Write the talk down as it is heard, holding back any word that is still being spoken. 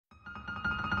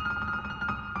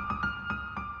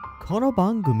この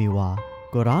番組は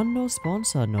ご覧のスポン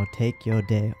サーの提供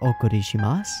でお送りし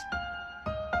ます。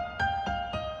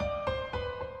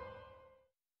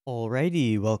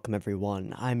Alrighty, welcome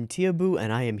everyone. I'm Teeaboo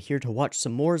and I am here to watch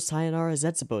some more Sayonara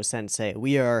Zetsubou Sensei.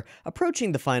 We are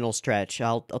approaching the final stretch.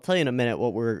 I'll tell you in a minute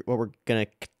what we're gonna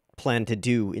plan to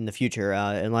do in the future,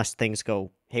 unless things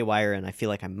go haywire and I feel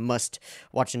like I must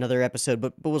watch another episode,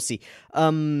 but we'll see.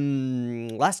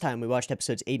 Last time we watched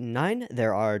episodes 8 and 9.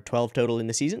 There are 12 total in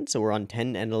the season, so we're on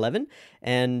 10 and 11.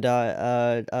 And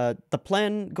the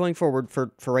plan going forward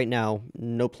for right now,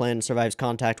 no plan survives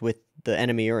contact with the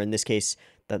enemy, or in this case,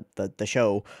 the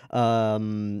show.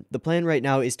 The plan right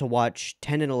now is to watch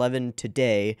 10 and 11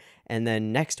 today, and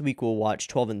then next week we'll watch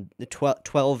 12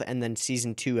 and then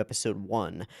season 2 episode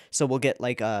 1. So we'll get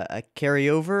like a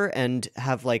carryover and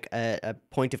have like a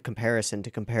point of comparison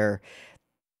to compare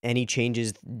any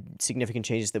significant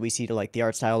changes that we see to like the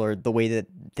art style or the way that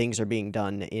things are being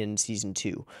done in season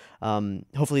 2.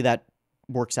 Hopefully that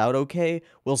works out okay.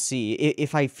 We'll see.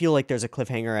 If I feel like there's a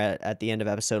cliffhanger at the end of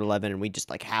episode 11 and we just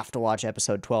like have to watch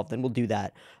episode 12, then we'll do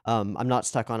that. I'm not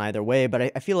stuck on either way,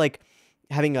 but I feel like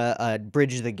having a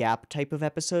bridge the gap type of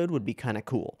episode would be kind of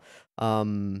cool.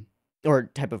 Or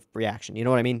type of reaction, you know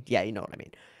what I mean? Yeah, you know what I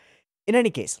mean. In any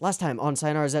case, last time on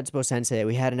Sayonara Zetsubou Sensei,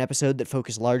 we had an episode that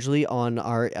focused largely on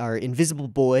our invisible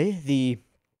boy, the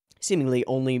seemingly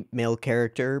only male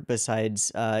character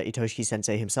besides Itoshi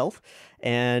Sensei himself,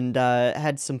 and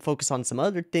had some focus on some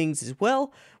other things as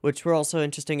well, which were also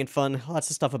interesting and fun.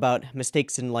 Lots of stuff about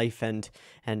mistakes in life and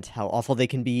how awful they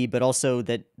can be, but also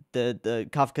that the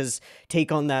Kafka's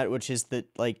take on that, which is that,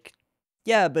 like,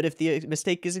 yeah, but if the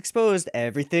mistake is exposed,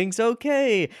 everything's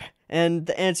okay. And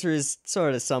the answer is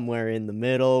sort of somewhere in the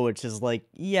middle, which is like,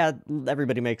 yeah,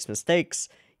 everybody makes mistakes.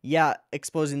 Yeah,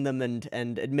 exposing them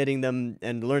and admitting them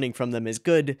and learning from them is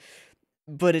good,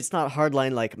 but it's not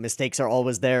hardline like mistakes are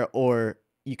always there, or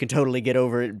you can totally get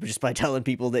over it just by telling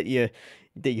people that you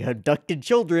abducted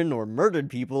children or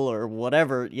murdered people or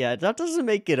whatever. Yeah, that doesn't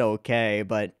make it okay,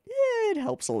 but it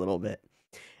helps a little bit.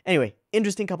 Anyway,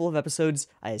 interesting couple of episodes.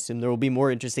 I assume there will be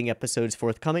more interesting episodes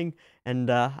forthcoming, and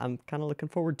I'm kind of looking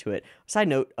forward to it. Side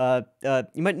note,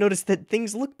 you might notice that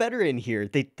things look better in here.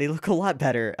 They look a lot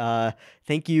better.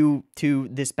 Thank you to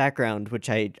this background, which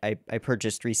I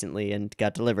purchased recently and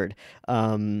got delivered.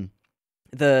 The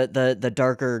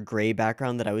darker gray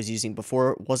background that I was using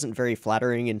before wasn't very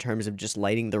flattering in terms of just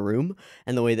lighting the room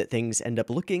and the way that things end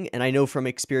up looking. And I know from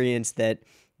experience that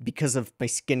because of my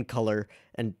skin color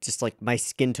and just like my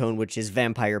skin tone, which is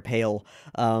vampire pale,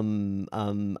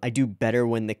 I do better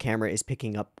when the camera is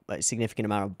picking up a significant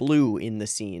amount of blue in the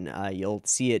scene. You'll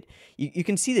see it. You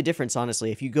can see the difference,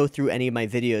 honestly, if you go through any of my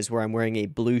videos where I'm wearing a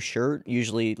blue shirt,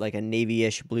 usually like a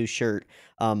navy-ish blue shirt.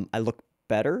 I look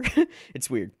better. It's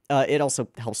weird. It also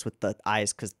helps with the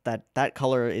eyes because that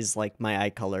color is like my eye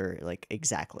color, like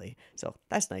exactly. So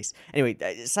that's nice.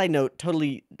 Anyway, side note,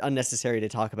 totally unnecessary to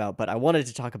talk about, but I wanted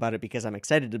to talk about it because I'm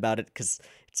excited about it because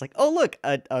it's like, oh look,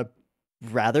 a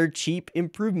rather cheap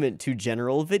improvement to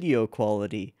general video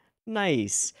quality.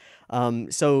 Nice.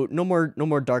 So no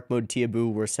more dark mode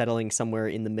Teeaboo. We're settling somewhere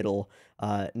in the middle.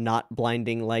 Not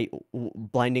blinding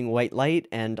white light,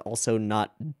 and also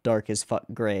not dark as fuck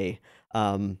gray.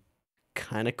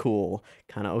 Kind of cool.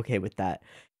 Kind of okay with that.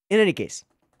 In any case,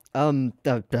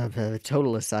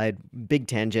 total aside, big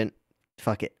tangent.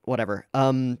 Fuck it. Whatever.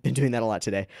 Been doing that a lot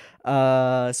today.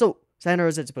 So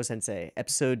Sayonara Zetsubou Sensei,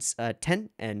 episodes 10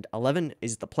 and 11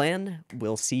 is the plan.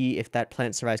 We'll see if that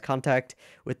plan survives contact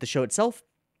with the show itself.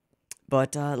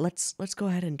 But let's go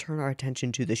ahead and turn our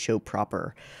attention to the show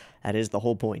proper. That is the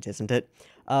whole point, isn't it?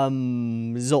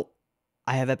 So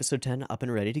I have episode 10 up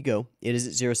and ready to go. It is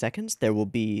at 0 seconds. There will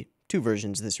be 2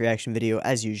 versions of this reaction video,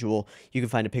 as usual. You can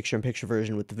find a picture-in-picture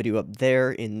version with the video up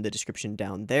there in the description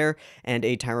down there, and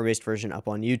a timer-based version up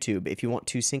on YouTube. If you want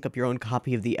to sync up your own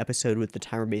copy of the episode with the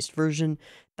timer-based version,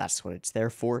 that's what it's there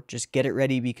for. Just get it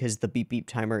ready because the beep beep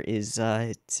timer is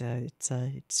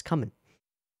it's coming.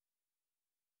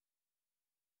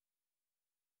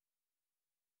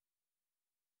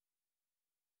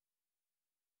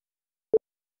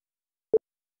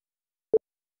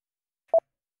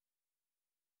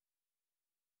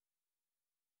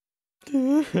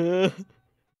 Oh,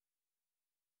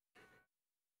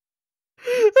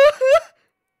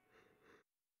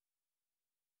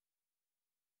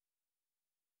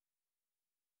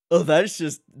 that's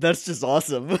just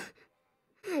awesome.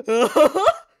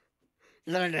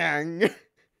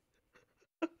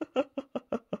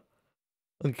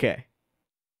 Okay.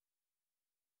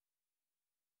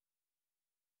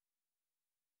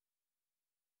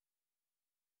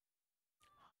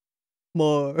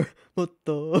 More,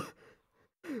 motto.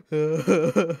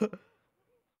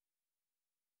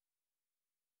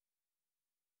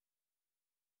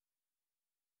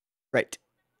 Right.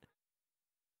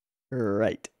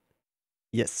 Right.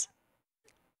 Yes.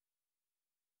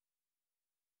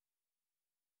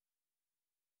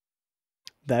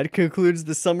 That concludes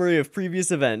the summary of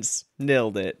previous events.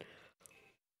 Nailed it.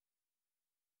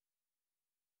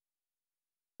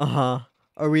 Uh-huh.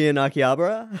 Are we in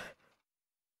Akihabara?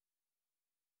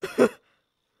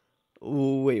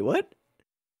 Wait, what?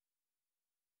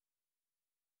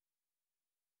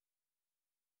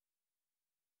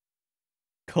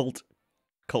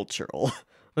 Cultural.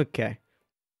 Okay.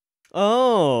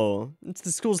 Oh, it's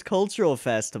the school's cultural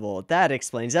festival. That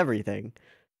explains everything.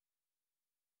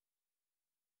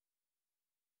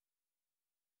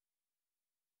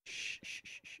 Shh, shh,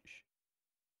 shh, shh, shh.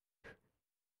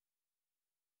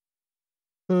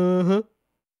 Uh-huh.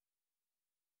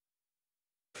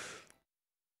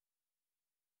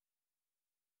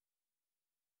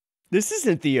 This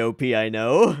isn't the OP I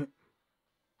know.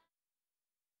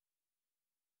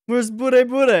 Where's Bure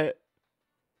Bure?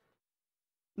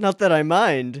 Not that I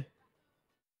mind.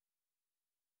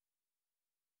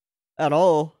 At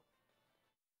all.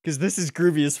 Because this is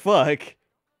groovy as fuck.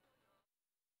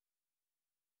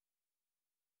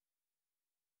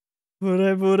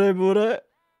 Bure Bure Bure.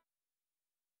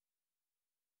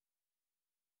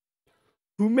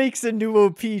 Who makes a new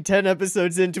OP 10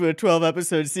 episodes into a 12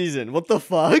 episode season? What the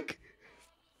fuck?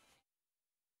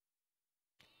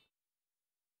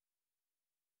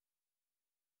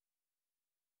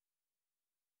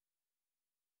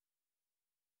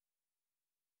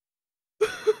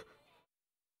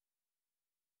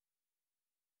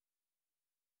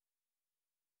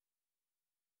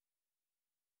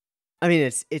 I mean,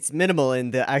 it's minimal in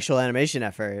the actual animation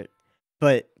effort,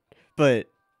 but but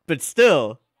but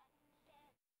still,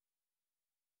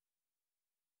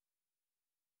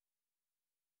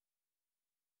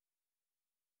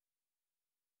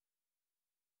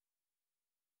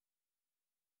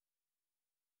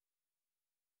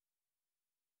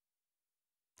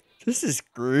 this is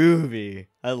groovy.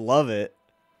 I love it.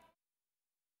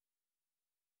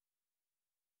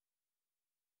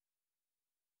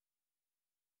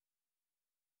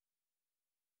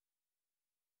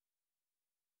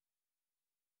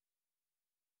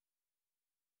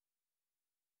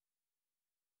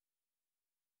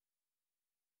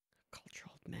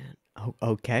 Cultural man. Oh,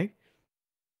 okay.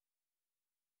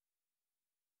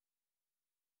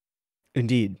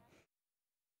 Indeed.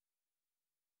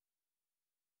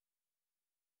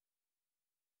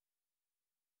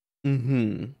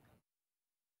 Mm-hmm.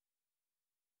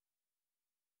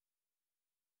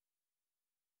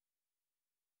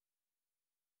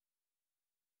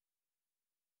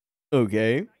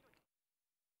 Okay.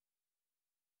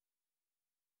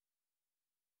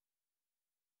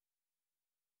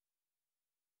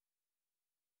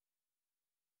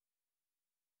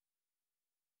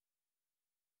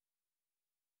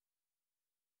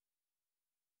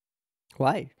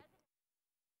 Why?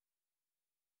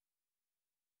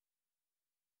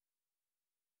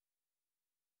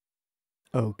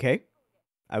 Okay.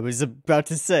 I was about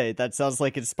to say that sounds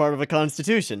like it's part of a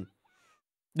constitution.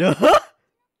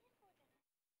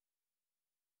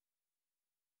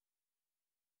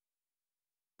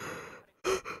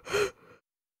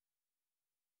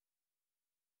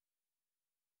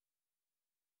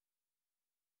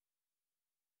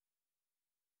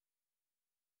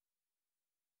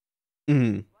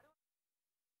 Mm.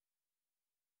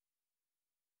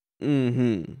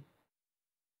 Mm-hmm.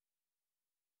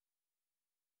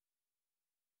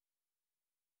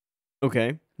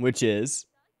 Okay. Which is?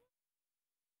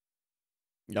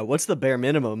 Now, what's the bare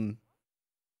minimum?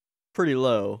 Pretty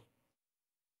low.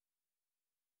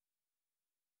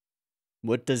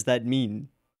 What does that mean?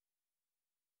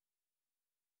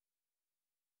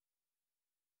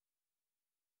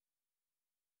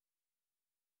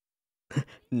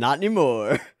 Not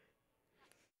anymore.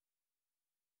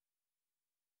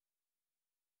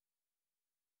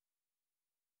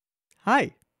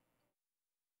 Hi.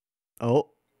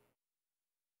 Oh.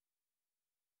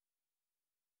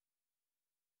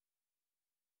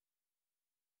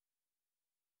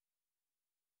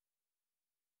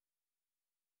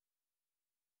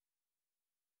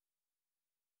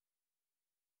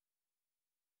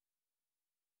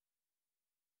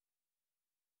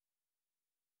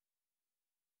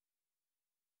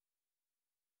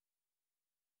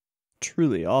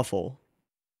 Truly awful.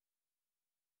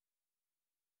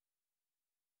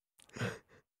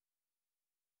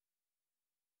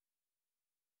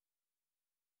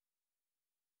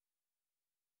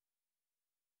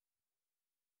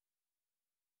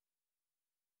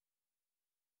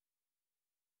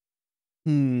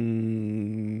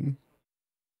 Hmm.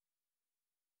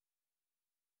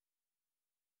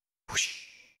 Whoosh.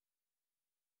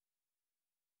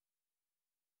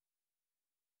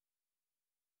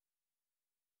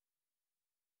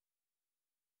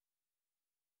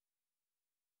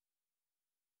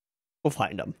 We'll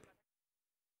find him.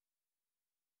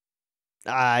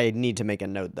 I need to make a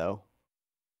note, though.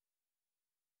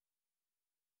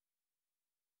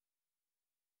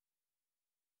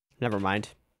 Never mind.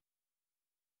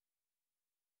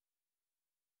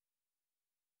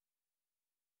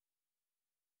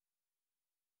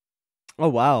 Oh,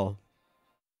 wow.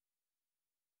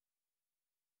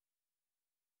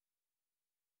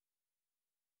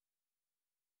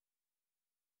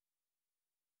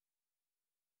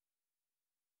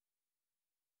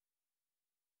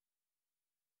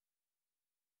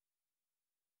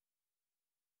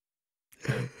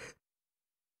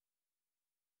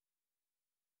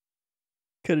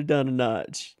 Could have done a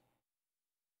notch.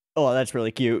 Oh, that's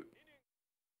really cute.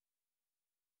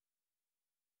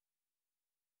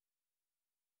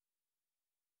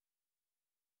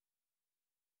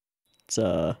 It's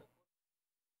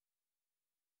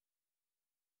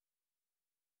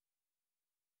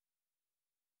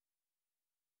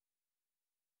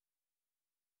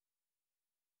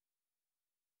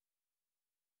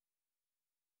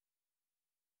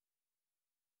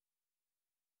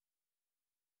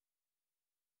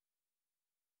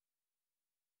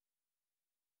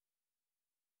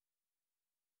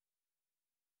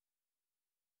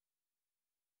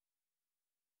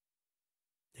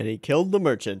and he killed the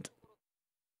merchant.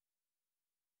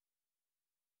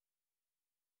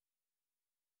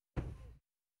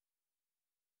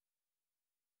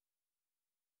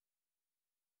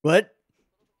 What?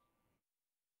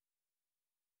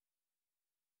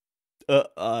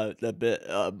 A bit.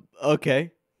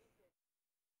 Okay.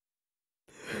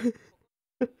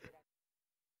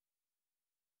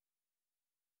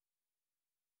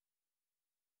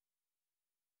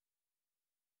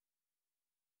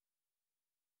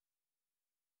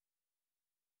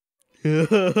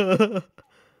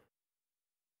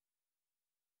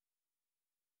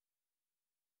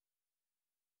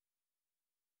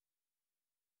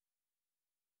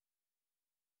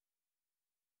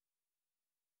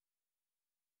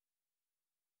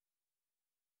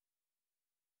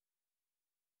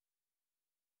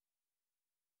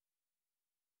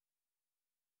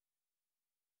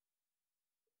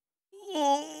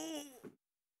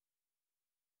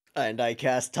 And I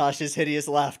cast Tasha's hideous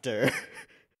laughter.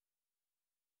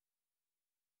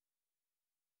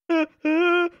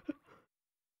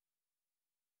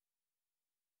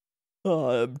 Oh,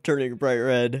 I'm turning bright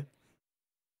red.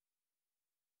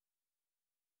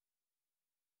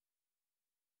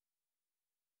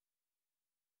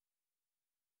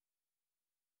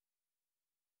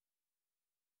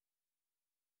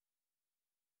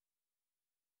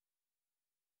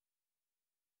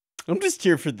 I'm just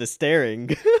here for the staring.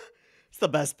 It's the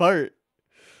best part.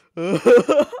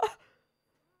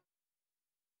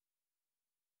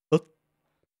 Oh,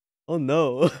 oh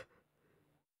no.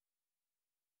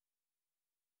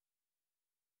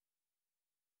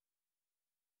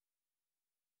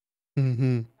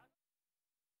 Mm-hmm.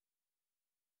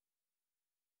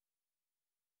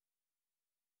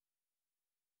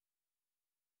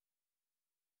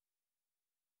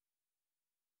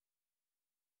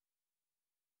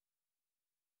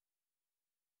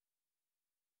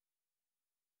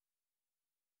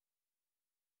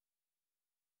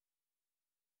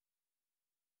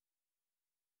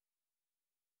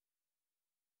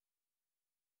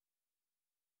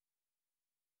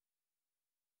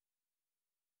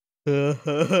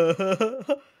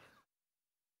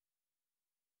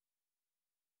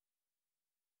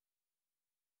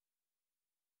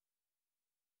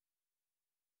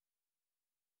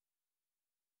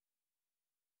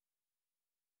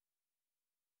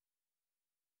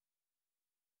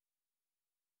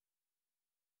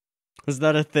 Was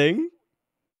that a thing?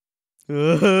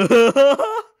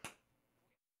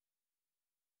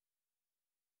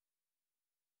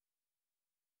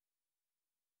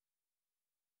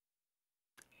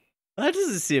 That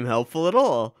doesn't seem helpful at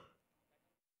all.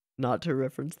 Not to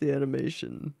reference the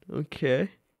animation. Okay.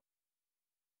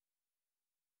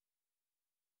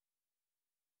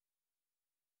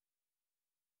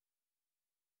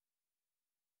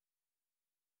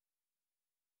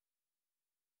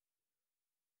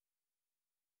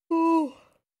 Oh.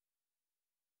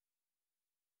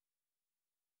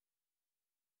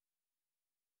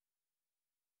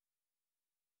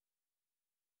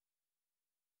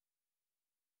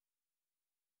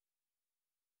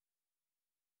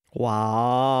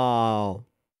 Wow.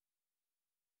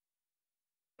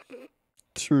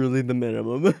 Truly the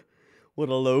minimum. What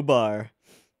a low bar.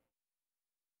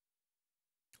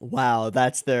 Wow,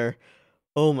 that's their...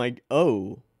 Oh my...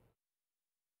 Oh.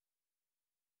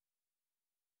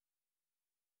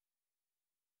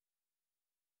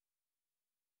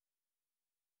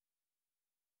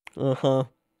 Uh-huh.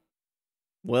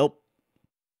 Well.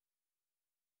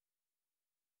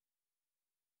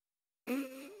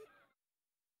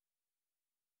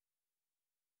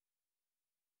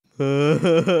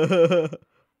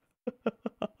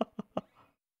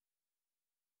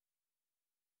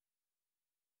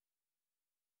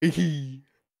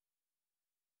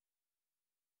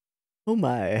 Oh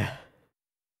my.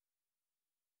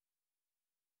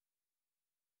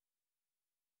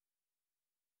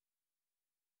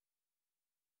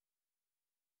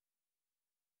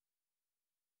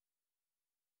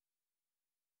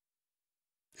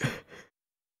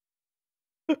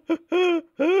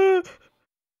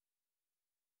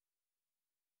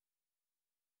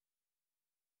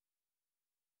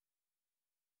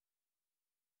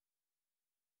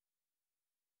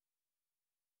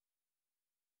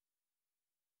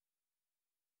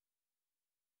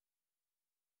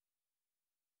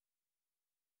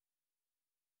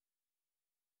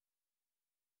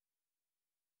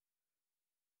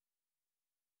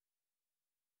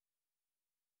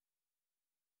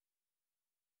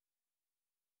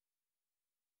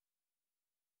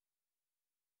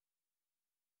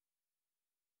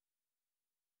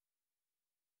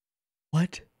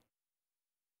 What?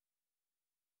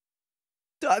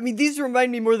 I mean, these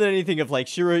remind me more than anything of like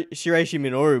Shiraishi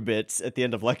Minoru bits at the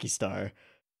end of Lucky Star.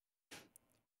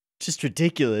 Just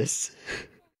ridiculous.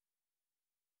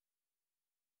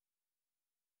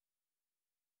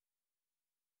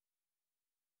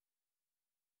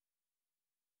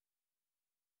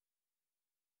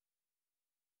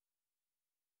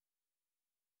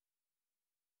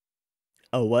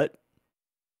 Oh, what?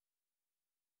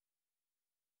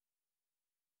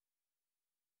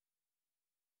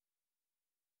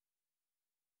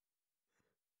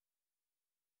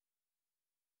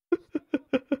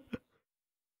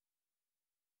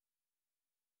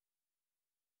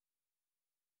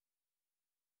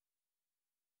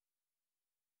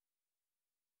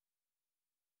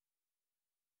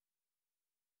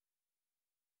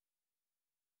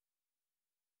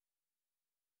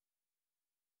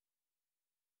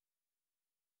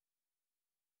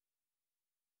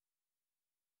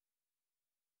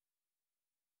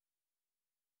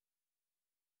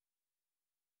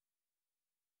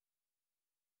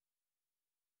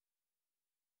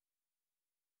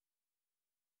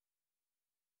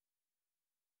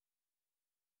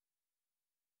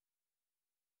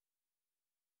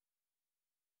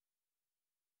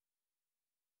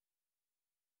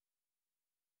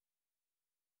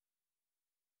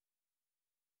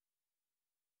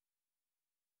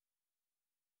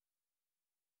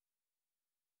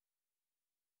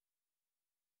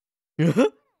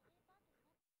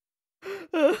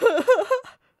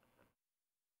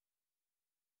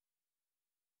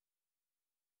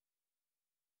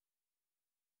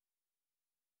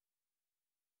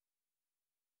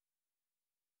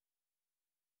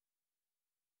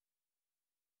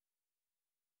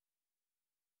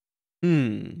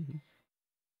 Hmm.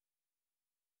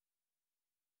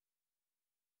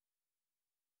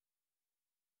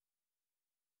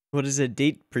 What is a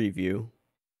date preview?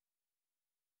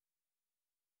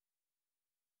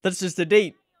 That's just a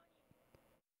date.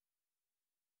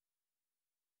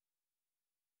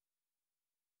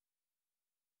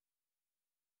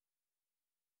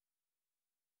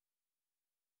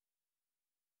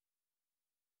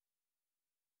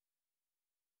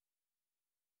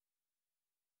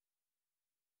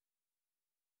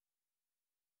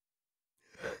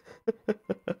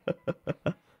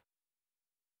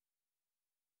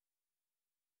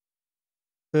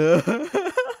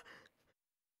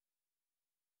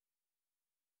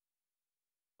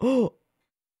 Oh.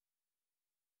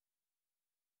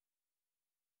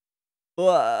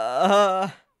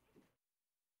 Wha-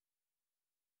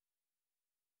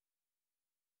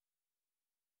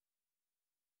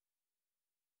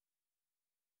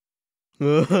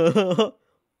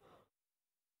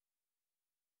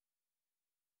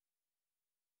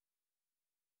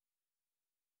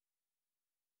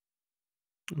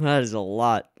 That is a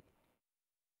lot.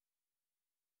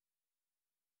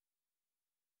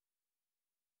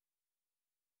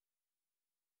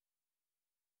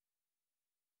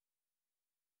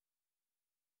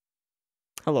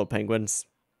 Hello, penguins.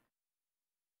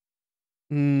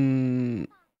 Hmm.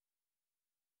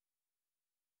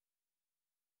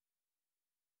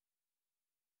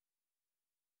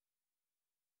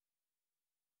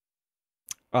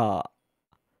 Uh,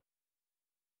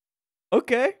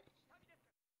 okay.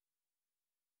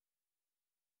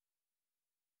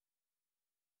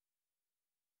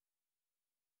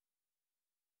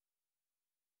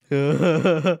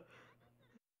 You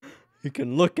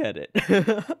can look at it.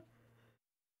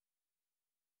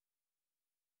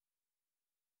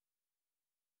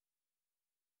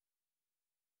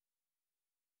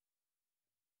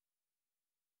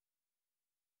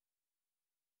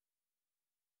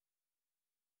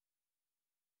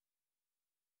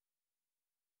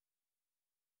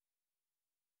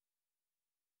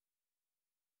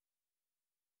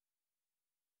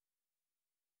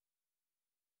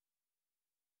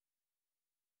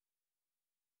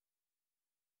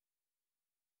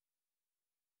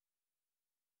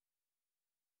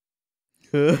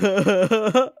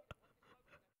 I'm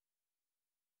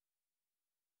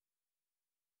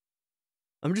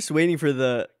just waiting for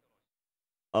the...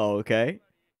 Oh, okay.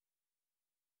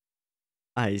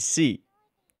 I see.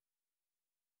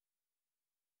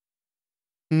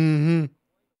 Mm-hmm.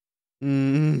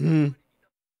 Mm-hmm.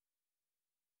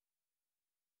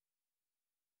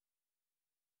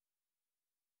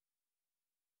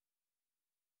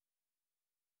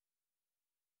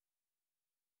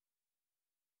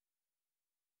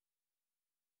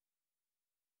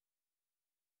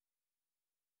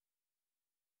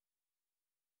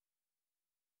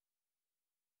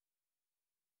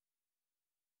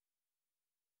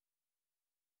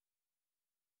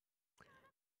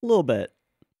 A little bit.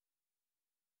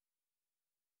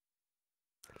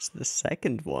 It's the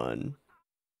second one.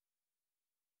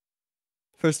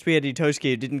 First we had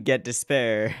Itoshiki who didn't get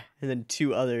despair, and then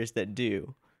two others that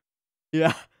do.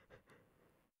 Yeah.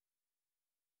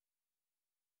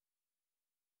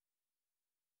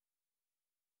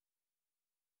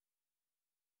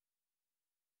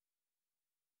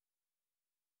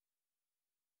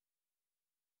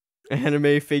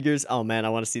 Anime figures. Oh man, I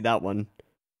want to see that one.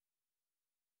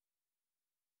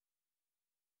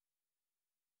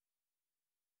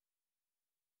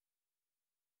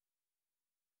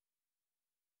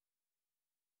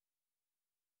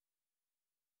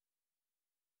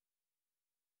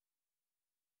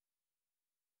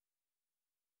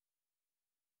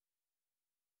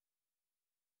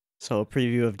 So, a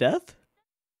preview of death?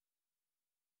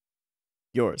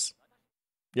 Yours.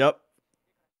 Yep.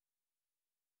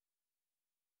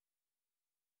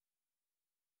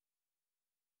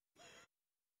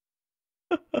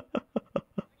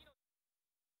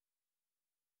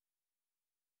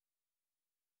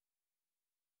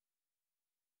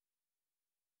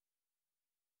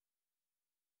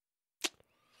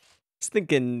 Just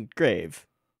thinking grave.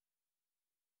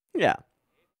 Yeah.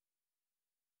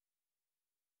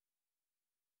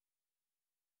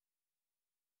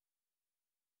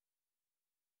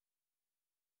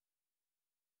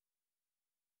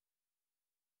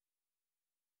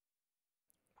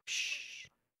 Shh.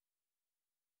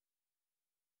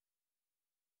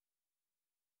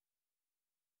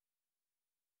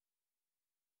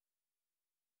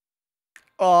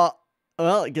 Well,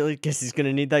 I guess he's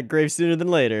gonna need that grave sooner than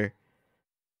later.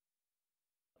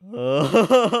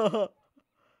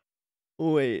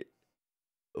 Wait,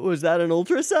 was that an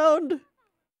ultrasound?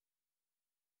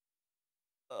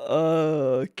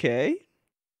 Okay.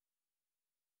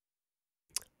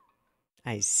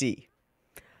 I see.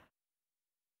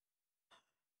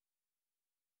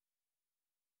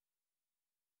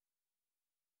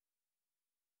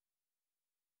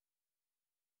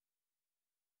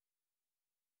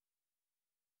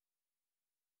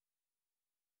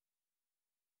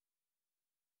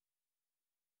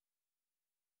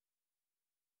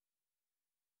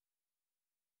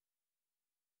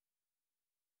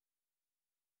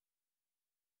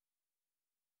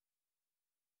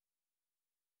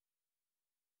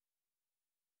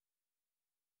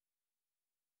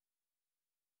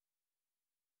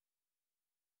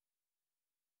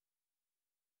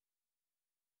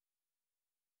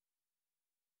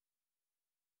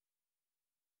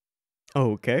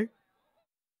 Okay.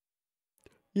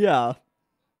 Yeah.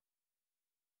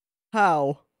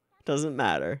 How? Doesn't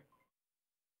matter.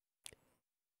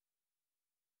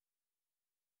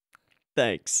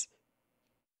 Thanks.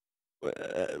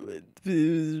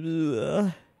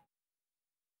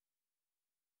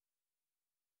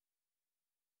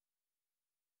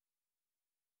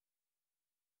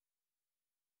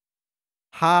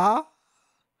 Huh?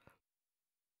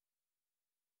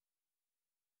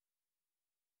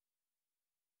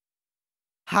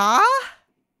 Huh?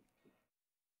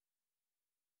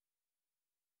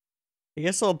 I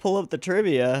guess I'll pull up the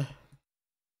trivia.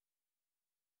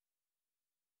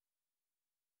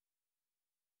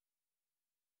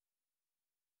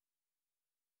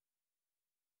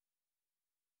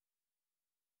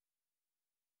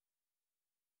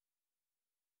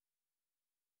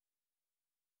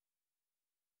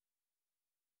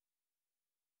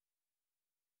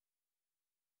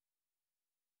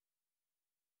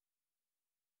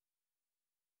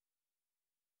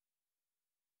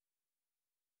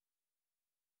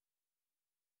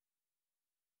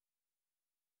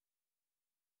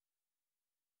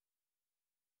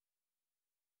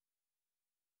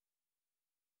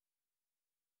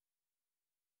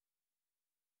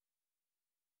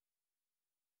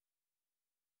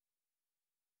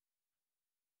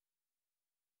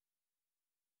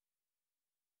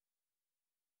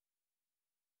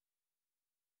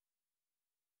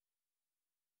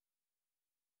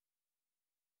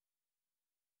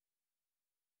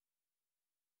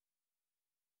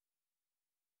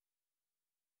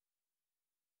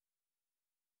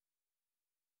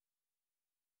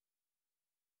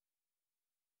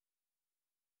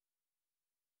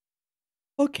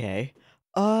 Okay.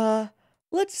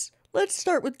 Let's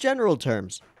start with general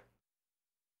terms.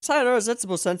 Sayonara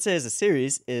Zetsubou Sensei as a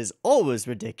series is always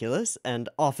ridiculous and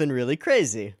often really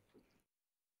crazy.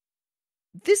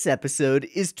 This episode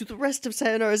is to the rest of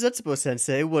Sayonara Zetsubou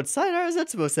Sensei what Sayonara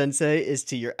Zetsubou Sensei is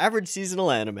to your average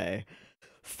seasonal anime.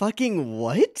 Fucking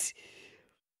what?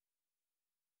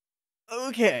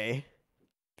 Okay.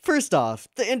 First off,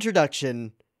 the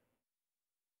introduction.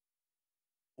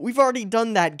 We've already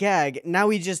done that gag, now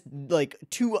we just, like,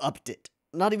 2-upped it.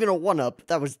 Not even a 1-up,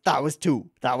 that was 2.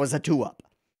 That was a 2-up.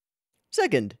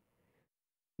 Second,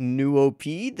 new OP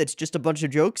that's just a bunch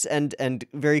of jokes and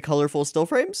very colorful still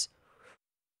frames?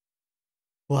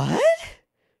 What?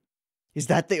 Is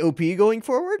that the OP going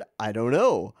forward? I don't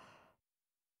know.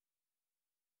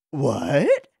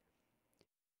 What?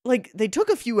 Like, they took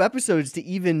a few episodes to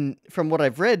even, from what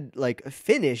I've read, like,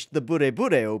 finish the Bure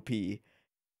Bure OP.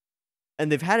 And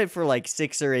they've had it for like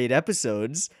 6 or 8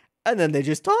 episodes, and then they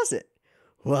just toss it.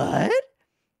 What?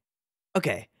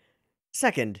 Okay.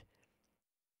 Second,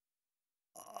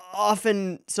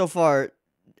 often so far,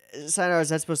 Sayonara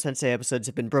Zetsubou Sensei episodes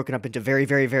have been broken up into very,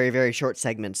 very, very, very short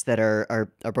segments that are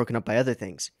broken up by other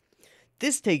things.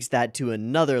 This takes that to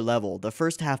another level. The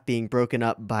first half being broken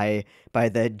up by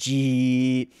the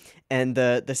G, and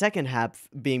the second half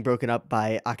being broken up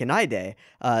by Akinaide,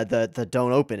 the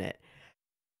don't open it.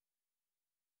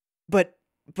 But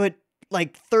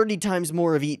like 30 times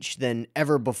more of each than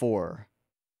ever before.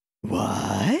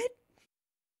 What?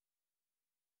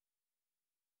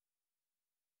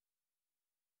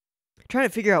 Trying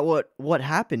to figure out what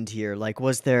happened here. Like,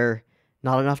 was there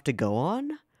not enough to go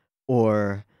on,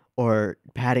 or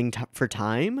padding for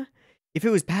time? If it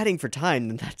was padding for time,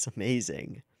 then that's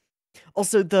amazing.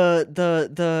 Also,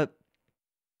 the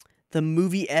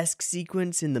movie-esque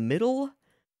sequence in the middle.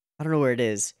 I don't know where it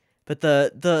is, but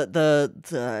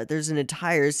the there's an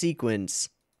entire sequence.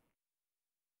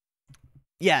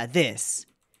 Yeah, this.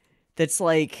 That's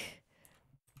like,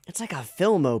 it's like a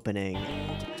film opening.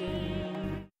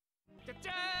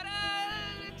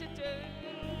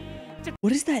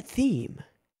 What is that theme?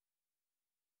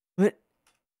 What?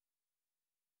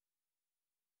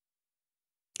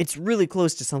 It's really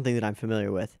close to something that I'm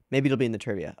familiar with. Maybe it'll be in the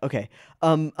trivia. Okay.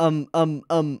 Umu.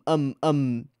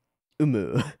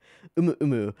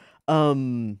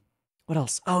 What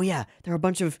else? Oh yeah, there are a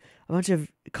bunch of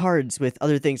cards with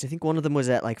other things. I think one of them was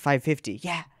at like 550.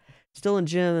 Yeah. Still in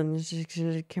gym and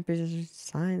can't be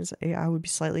signs. AI would be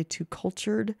slightly too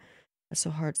cultured. That's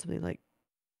so hard. Something like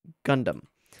Gundam.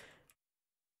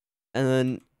 And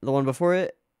then the one before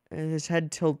it, his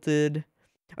head tilted.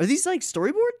 Are these like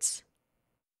storyboards?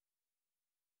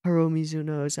 Haro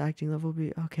Mizuno's acting level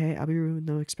be okay. Araburu with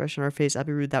no expression on her face.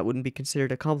 Araburu, that wouldn't be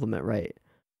considered a compliment, right?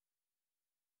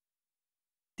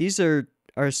 These are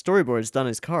storyboards done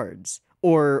as cards,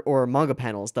 or manga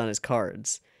panels done as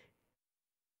cards.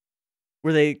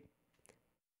 Were they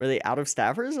out of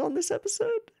staffers on this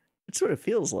episode? That's what it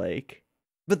feels like.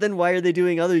 But then why are they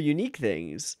doing other unique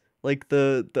things? Like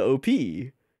the OP.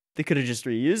 They could have just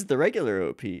reused the regular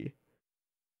OP.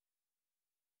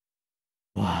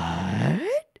 What?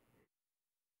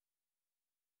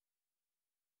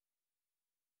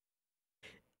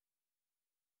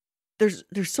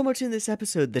 There's so much in this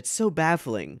episode that's so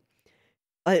baffling.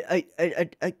 A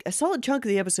solid chunk of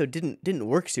the episode didn't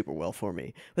work super well for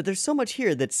me, but there's so much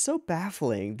here that's so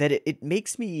baffling that it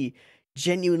makes me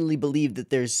genuinely believe that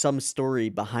there's some story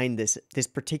behind this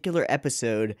particular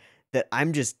episode that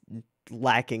I'm just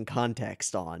lacking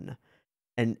context on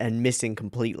and missing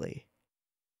completely.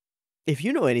 If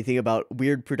you know anything about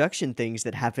weird production things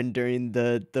that happened during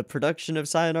the production of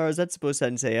Sayonara Zetsubou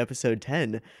Sensei episode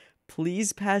 10,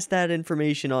 please pass that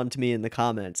information on to me in the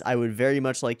comments. I would very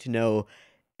much like to know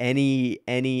any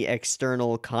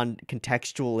external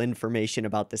contextual information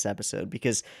about this episode,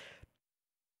 because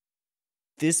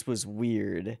this was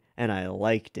weird and I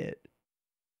liked it.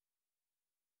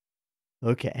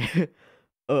 Okay.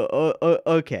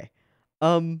 Okay.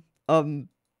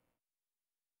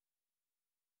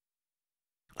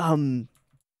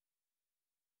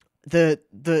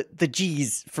 The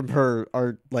G's from her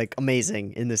are like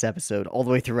amazing in this episode all the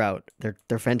way throughout.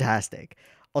 They're fantastic.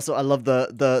 Also, I love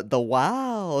the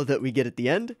wow that we get at the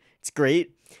end. It's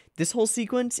great. This whole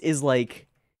sequence is like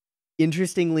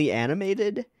interestingly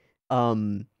animated.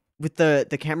 With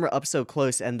the camera up so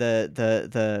close and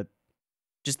the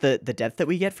just the depth that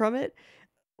we get from it.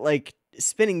 Like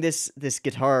spinning this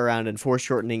guitar around and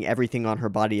foreshortening everything on her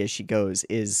body as she goes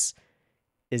is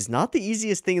not the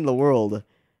easiest thing in the world.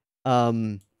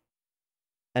 And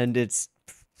it's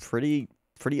pretty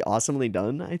awesomely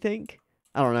done, I think.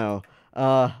 I don't know.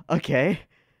 Okay.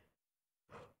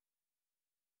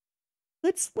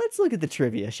 let's look at the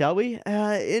trivia, shall we?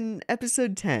 In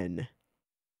episode 10.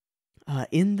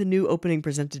 In the new opening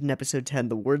presented in episode 10,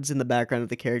 the words in the background of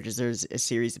the characters are a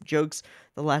series of jokes.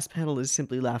 The last panel is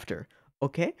simply laughter.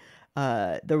 Okay.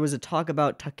 There was a talk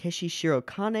about Takeshi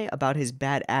Shirokane about his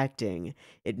bad acting.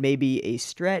 It may be a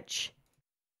stretch,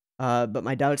 but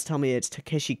my doubts tell me it's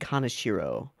Takeshi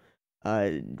Kaneshiro,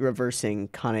 reversing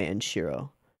Kane and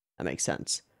Shiro. That makes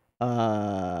sense.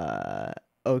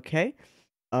 Okay.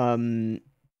 At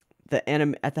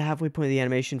the halfway point of the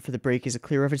animation for the break is a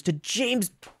clear reference to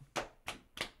James.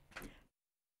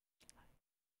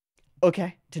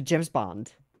 Okay, to James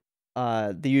Bond.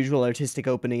 The usual artistic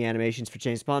opening animations for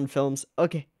James Bond films.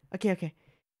 Okay.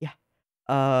 Yeah.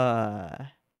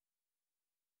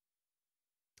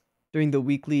 During the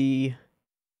weekly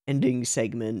ending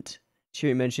segment,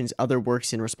 Shiri mentions other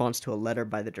works in response to a letter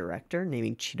by the director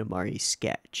naming Chidamari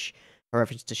Sketch, a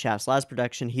reference to Shaft's last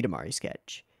production, Hidamari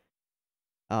Sketch.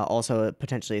 Also,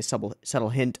 potentially a subtle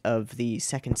hint of the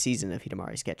second season of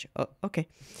Hidamari Sketch. Oh, okay.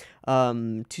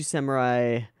 Two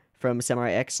samurai from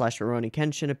Samurai X / Rurouni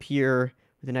Kenshin appear,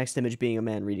 with the next image being a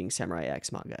man reading Samurai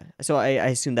X manga. So I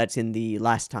assume that's in the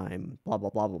last time, blah,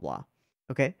 blah, blah, blah, blah.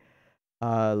 Okay.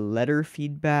 Letter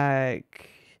feedback,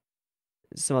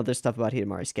 some other stuff about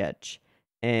Hidamari Sketch.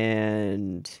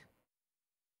 And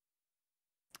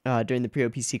during the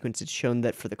pre-OP sequence, it's shown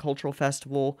that for the cultural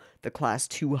festival, the class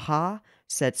 2Ha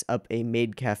sets up a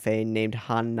maid cafe named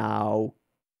Hanaukyo,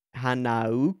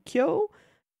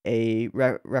 a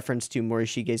reference to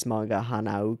Morishige's manga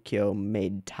Hanaukyo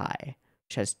Maid Tai,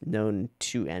 which has known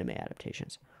 2 anime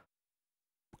adaptations.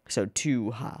 So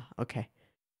 2Ha, okay.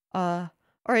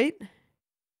 Alright.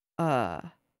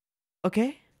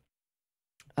 Okay.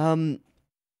 Oh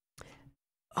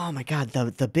my god,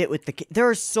 the bit with there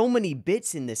are so many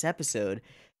bits in this episode,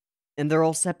 and they're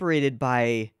all separated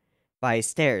by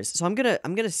stairs. So I'm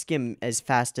gonna skim as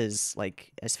fast as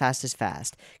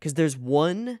fast, because there's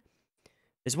one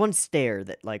stair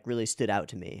that like really stood out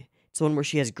to me. It's the one where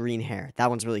she has green hair. That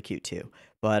one's really cute too.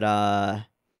 But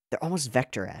they're almost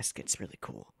Vector-esque. It's really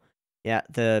cool. Yeah,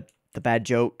 the bad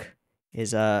joke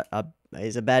is a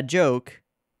bad joke.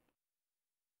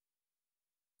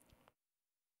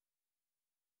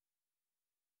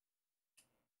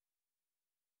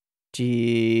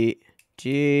 G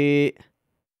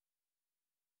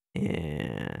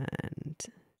and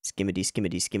skimmity.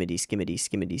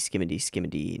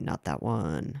 Not that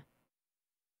one.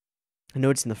 I know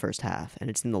it's in the first half, and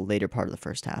it's in the later part of the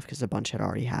first half because a bunch had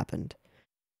already happened.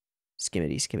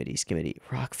 Skimmity.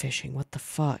 Rock fishing. What the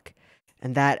fuck?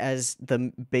 And that as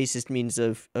the basest means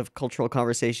of cultural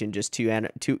conversation, just two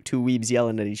weebs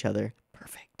yelling at each other.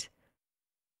 Perfect.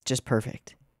 Just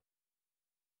perfect.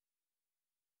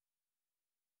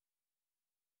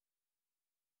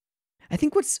 I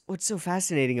think what's so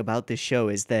fascinating about this show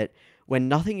is that when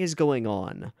nothing is going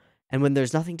on, and when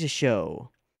there's nothing to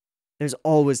show, there's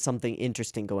always something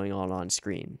interesting going on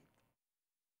screen.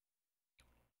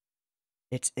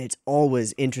 It's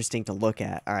always interesting to look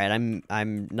at. All right,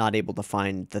 I'm not able to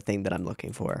find the thing that I'm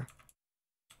looking for.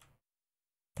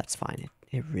 That's fine.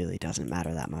 It really doesn't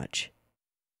matter that much.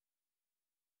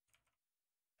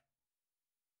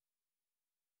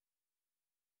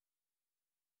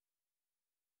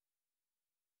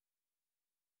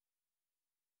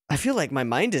 I feel like my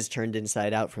mind is turned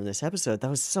inside out from this episode. That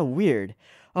was so weird.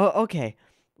 Oh, okay.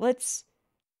 Let's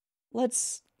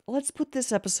put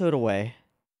this episode away.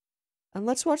 And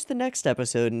let's watch the next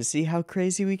episode and see how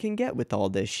crazy we can get with all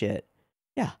this shit.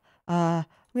 Yeah. I'm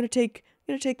gonna take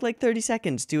like 30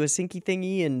 seconds, do a syncy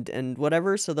thingy and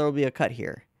whatever, so there'll be a cut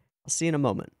here. I'll see you in a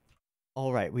moment.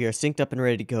 Alright, we are synced up and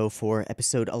ready to go for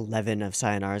episode 11 of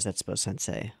Sayonara Zetsubou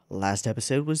Sensei. Last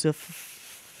episode was a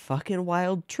fucking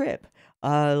wild trip.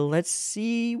 Let's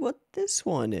see what this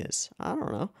one is. I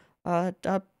don't know.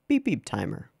 Beep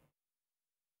timer.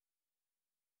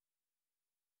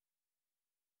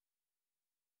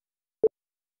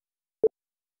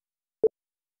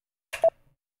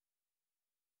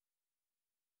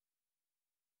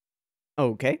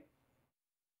 Okay.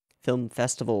 Film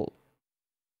festival.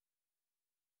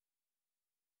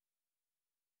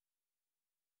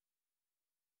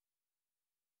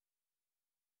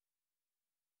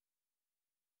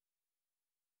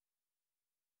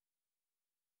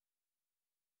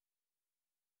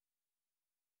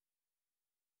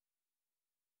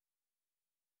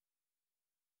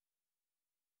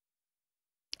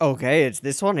 Okay, it's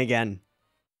this one again.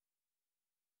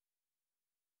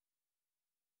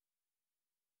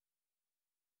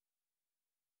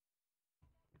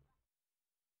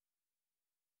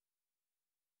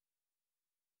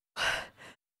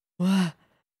 What?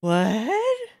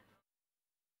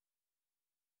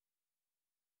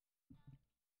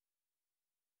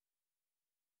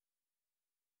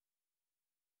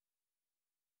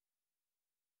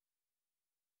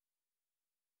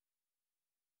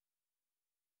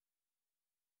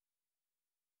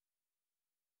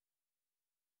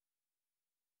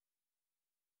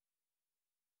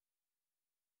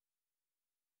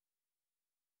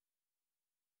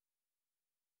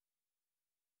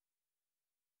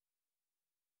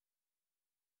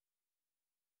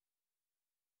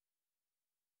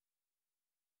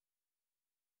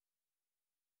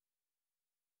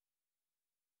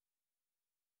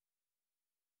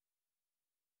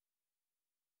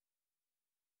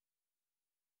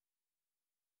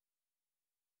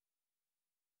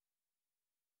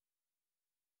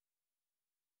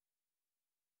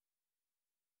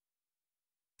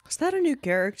 Is that a new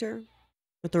character?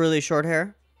 With the really short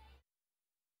hair?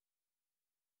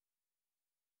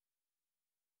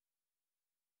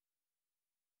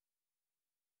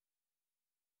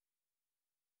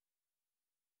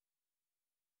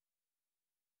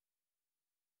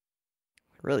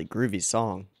 Really groovy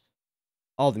song.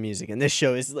 All the music in this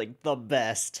show is like the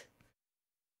best.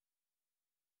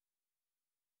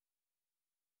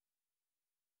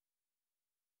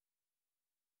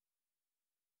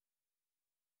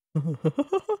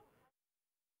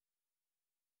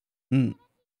 Hmm.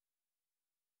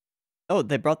 Oh,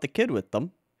 they brought the kid with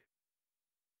them.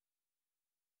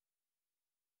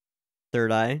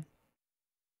 Third eye.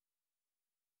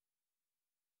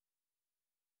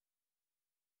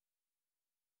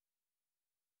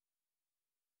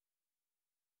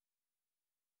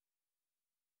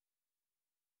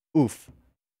 Oof.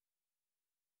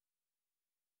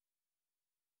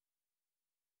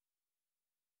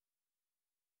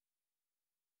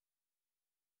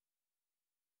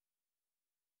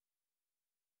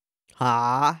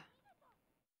 Ha.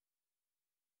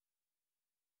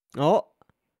 Oh.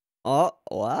 Oh,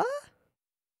 what?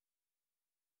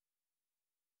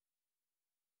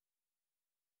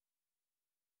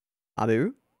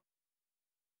 Abu?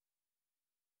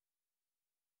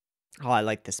 Oh, I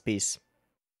like this piece.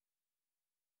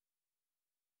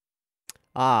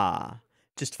 Ah.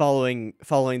 Just following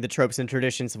the tropes and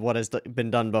traditions of what has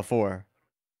been done before.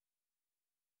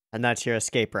 And that's your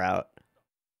escape route.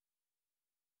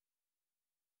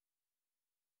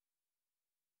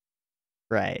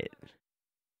 Right.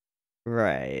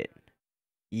 Right.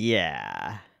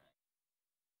 Yeah.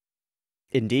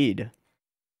 Indeed.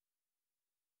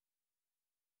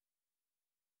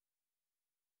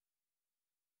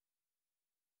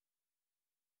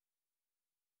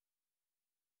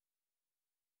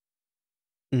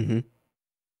 Mm-hmm.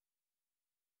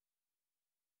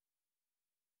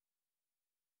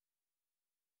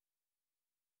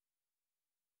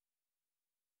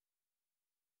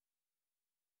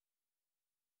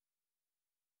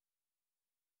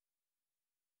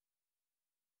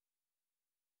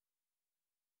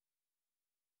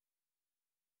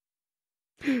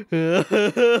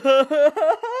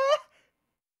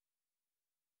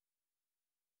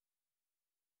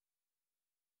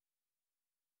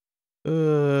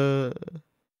 uh,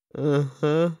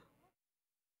 uh-huh.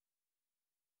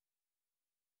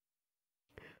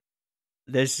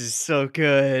 This is so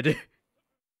good.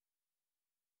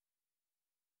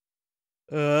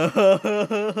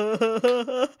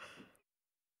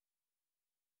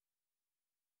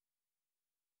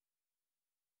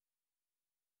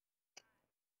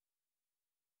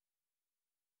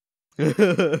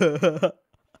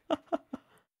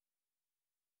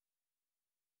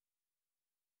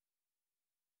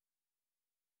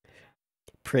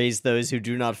 Praise those who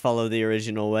do not follow the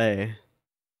original way.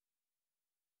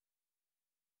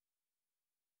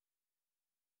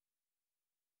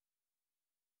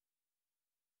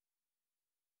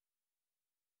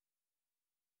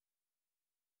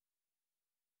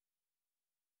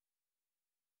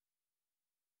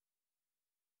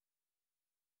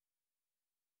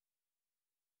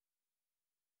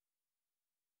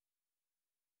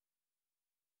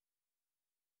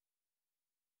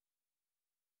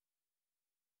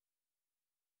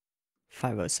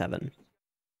 $507.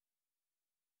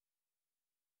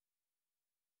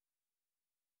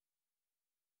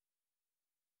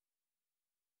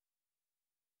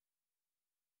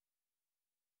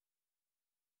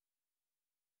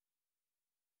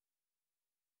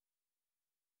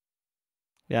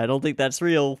 Yeah, I don't think that's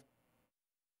real.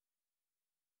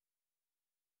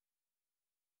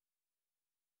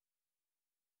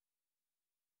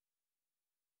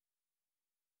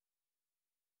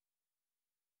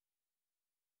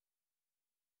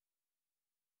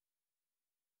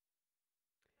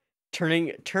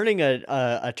 Turning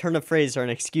a turn of phrase or an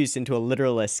excuse into a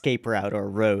literal escape route or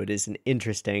road is an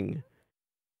interesting.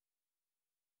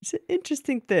 It's an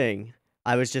interesting thing.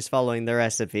 I was just following the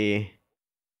recipe.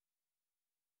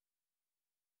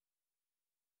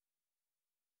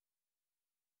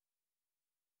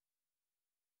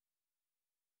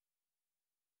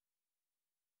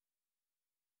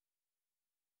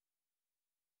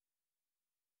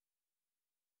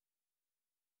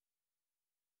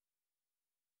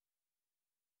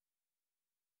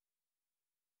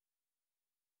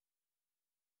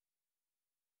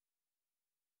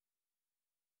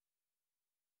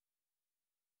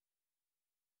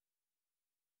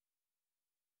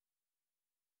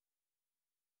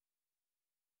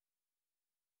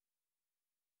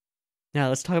 Now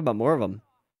let's talk about more of them.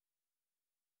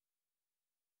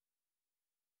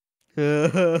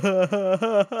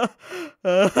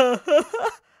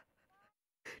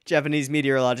 Japanese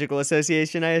Meteorological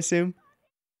Association, I assume.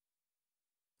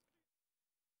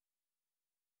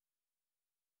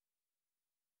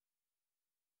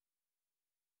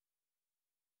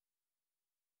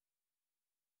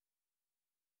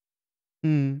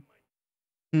 Hmm.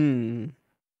 Hmm.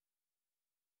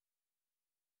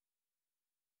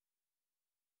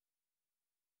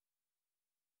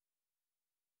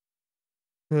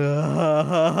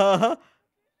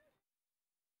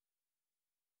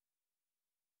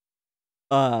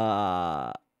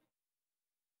 uh,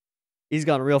 he's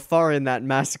gone real far in that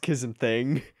masochism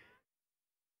thing.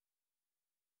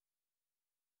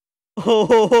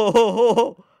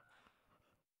 Oh.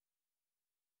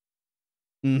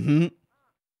 Mm-hmm.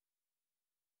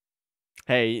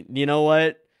 Hey, you know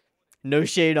what? No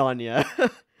shade on ya.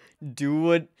 do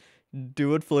what, do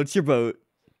what floats your boat.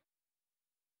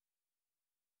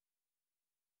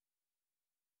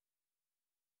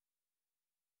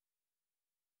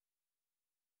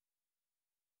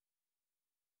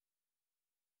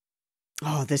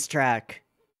 Oh, this track.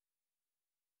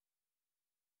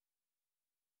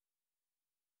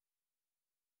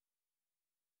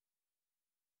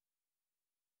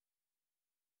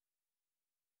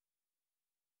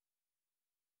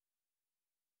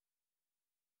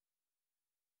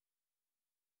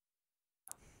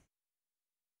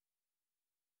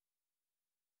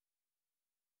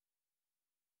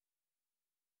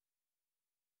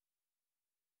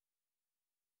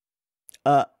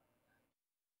 Uh,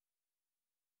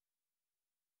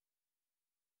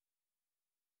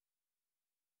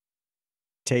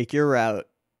 take your route.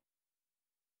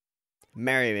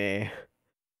 Marry me.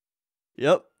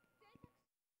 Yep.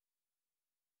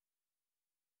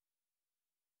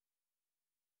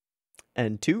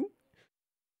 And two.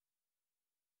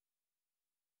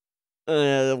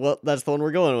 Well, that's the one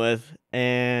we're going with.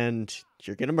 And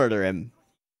you're gonna murder him.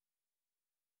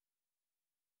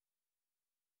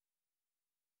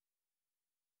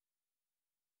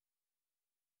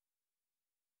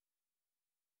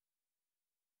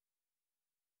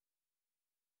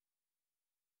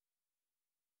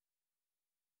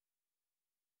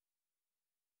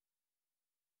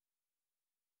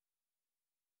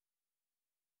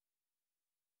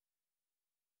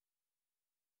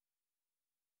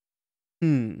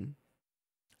 Hmm.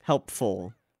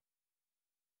 Helpful.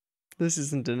 This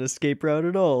isn't an escape route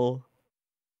at all.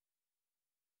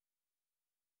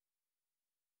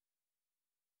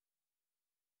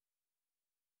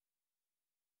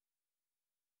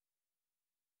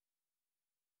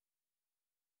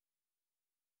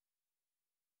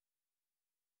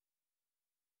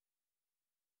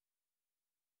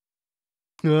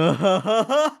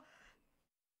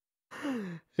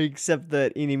 Except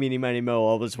that eeny, meeny, miny, mo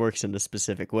always works in a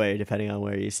specific way, depending on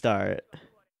where you start.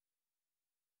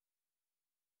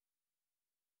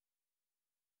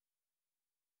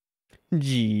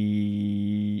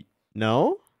 G.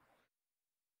 No?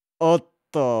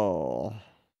 Otto.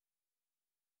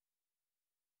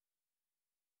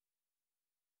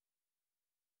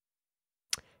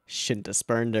 Shouldn't have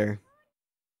spurned her.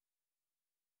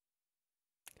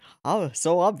 Oh,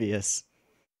 so obvious.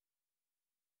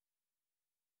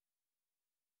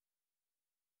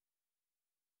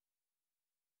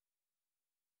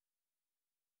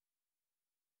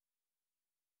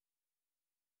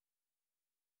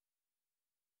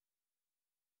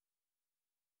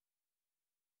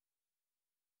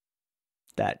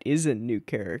 That is a new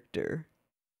character.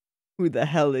 Who the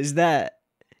hell is that?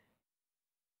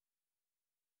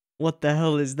 What the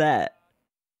hell is that?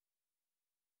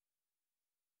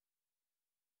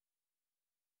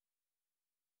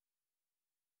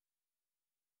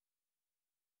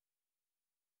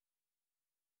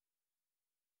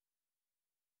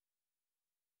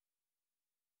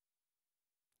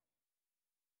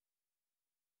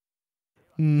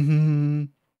 Mm-hmm.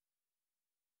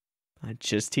 I'm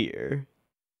just here.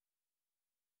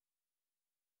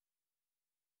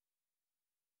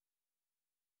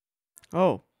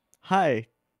 Oh, hi,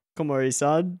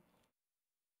 Komori-san.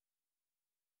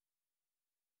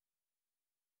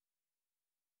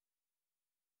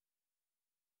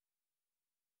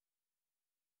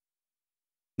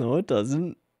 No, it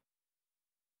doesn't.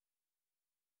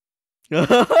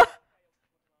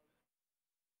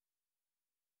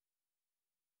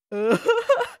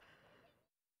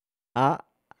 Ah,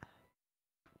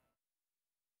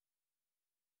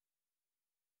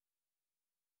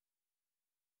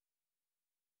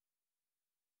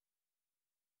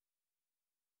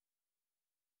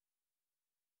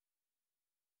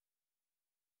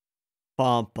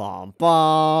 bum bum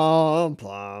bum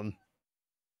bum.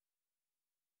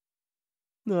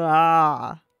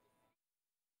 Ah.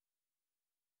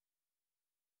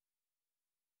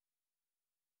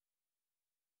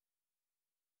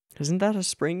 Isn't that a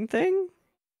spring thing?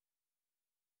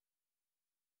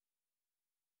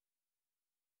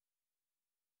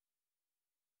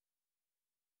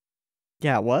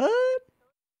 Yeah, what?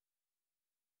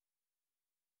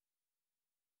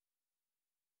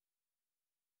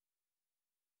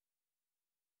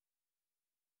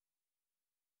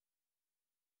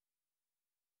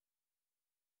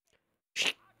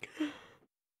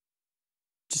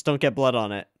 Just don't get blood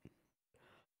on it.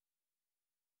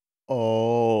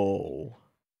 Oh.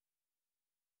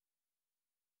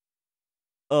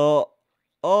 Oh.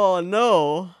 Oh,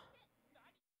 no.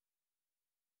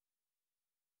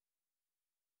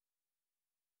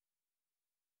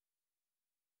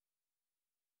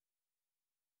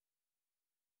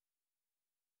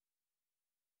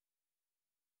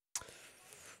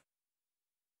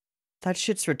 That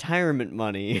shit's retirement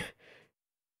money.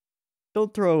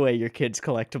 Don't throw away your kids'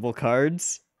 collectible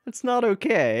cards. That's not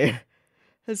okay.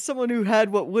 As someone who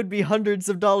had what would be hundreds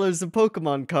of dollars of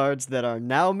Pokemon cards that are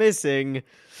now missing.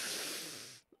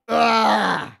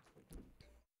 Ah!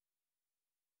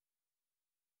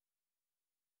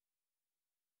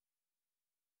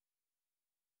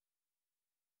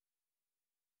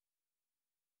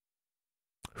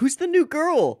 Who's the new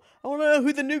girl? I want to know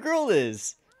who the new girl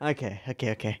is. Okay.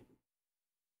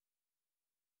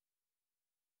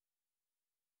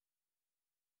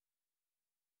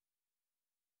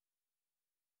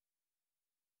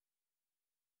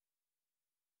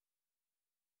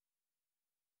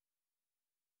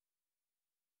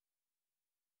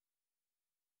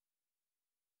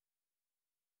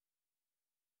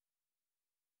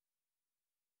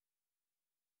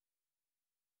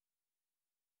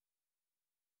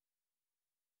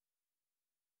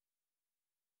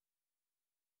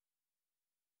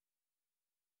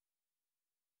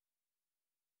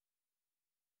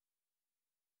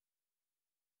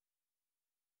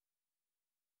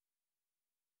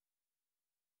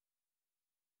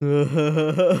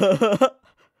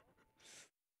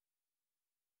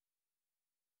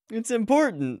 It's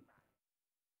important.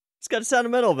 It's got a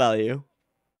sentimental value.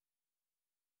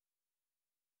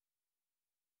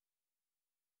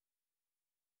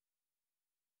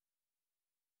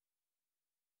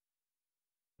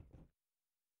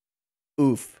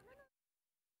 Oof.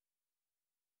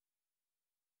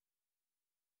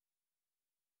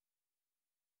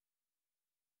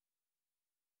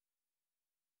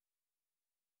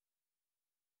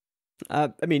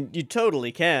 I mean, you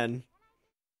totally can.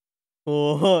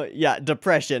 Oh, yeah,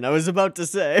 depression. I was about to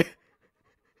say.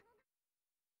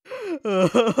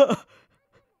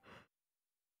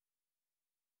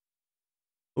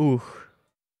 Ooh,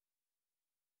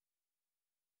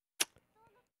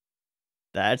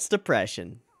 that's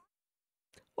depression.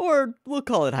 Or we'll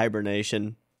call it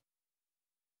hibernation.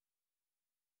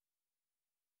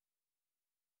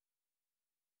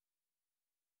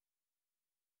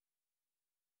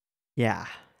 Yeah.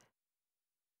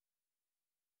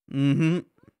 Mm-hmm.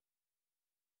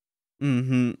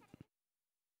 Mm-hmm.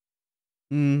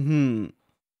 Mm-hmm.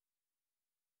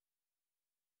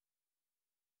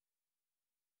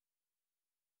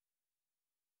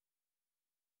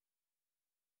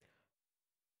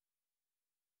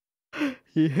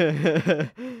 Yeah.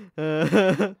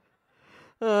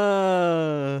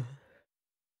 Uh,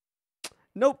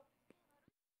 nope.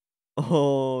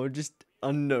 Oh, just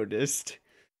unnoticed.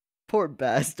 Poor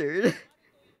bastard.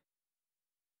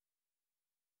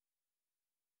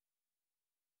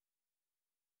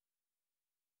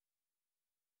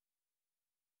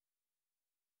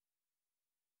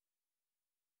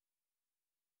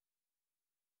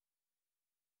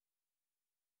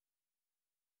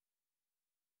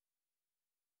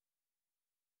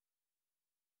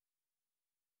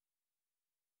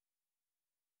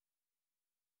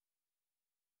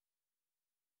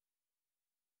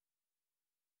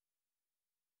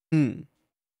 Hmm.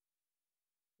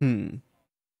 Hmm.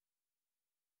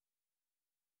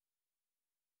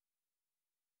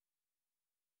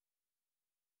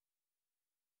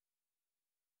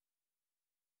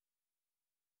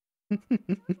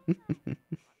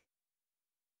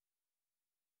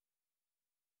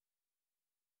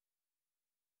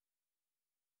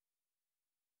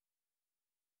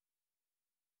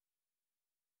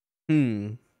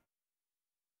 Hmm.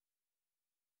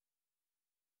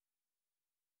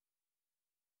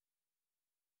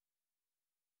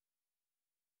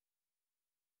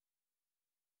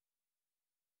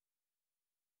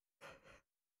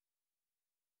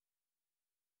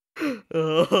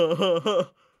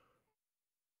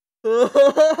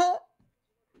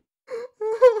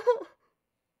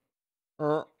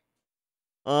 Uh,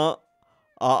 uh,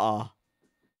 uh-uh.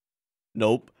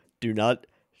 Nope. Do not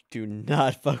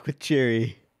fuck with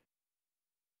Cherry.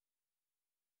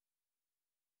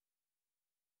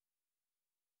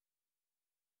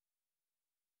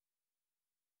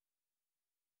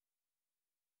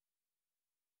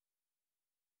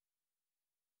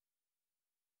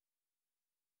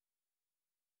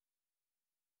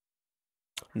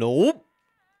 Nope.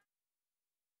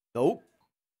 Nope.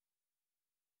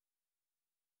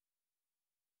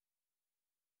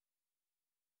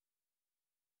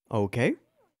 Okay.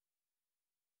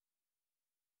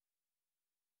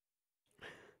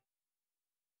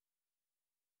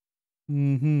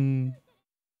 Mm-hmm.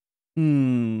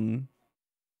 Hmm.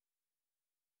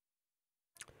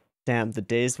 Damn, the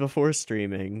days before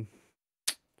streaming.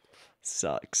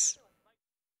 Sucks.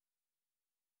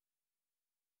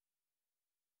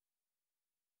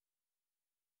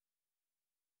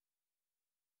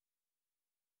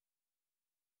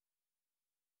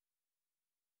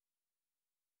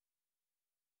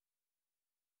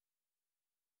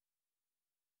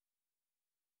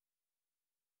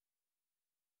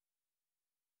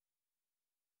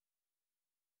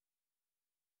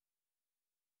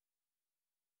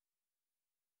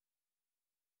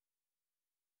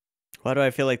 Why do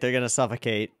I feel like they're gonna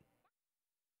suffocate?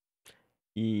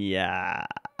 Yeah.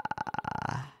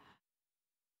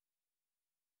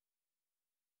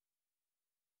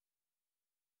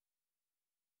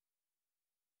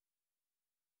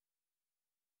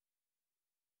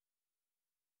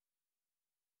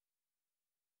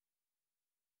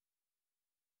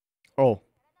 Oh.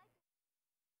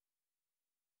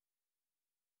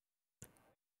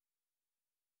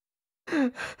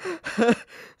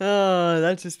 Oh,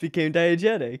 that just became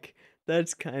diegetic.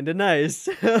 That's kind of nice.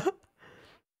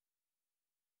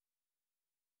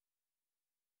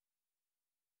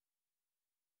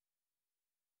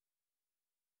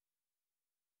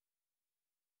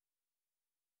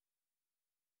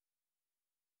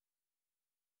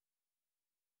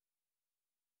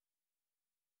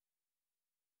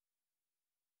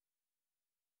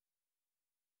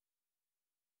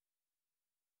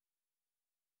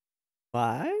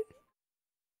 Why?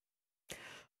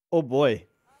 Oh boy.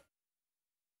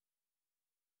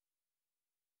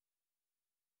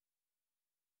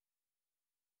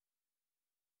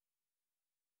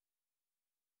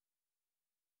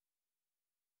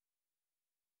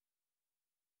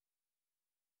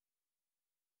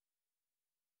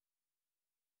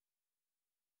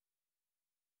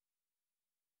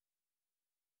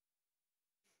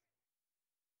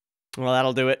 Well,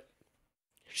 that'll do it.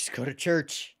 Just go to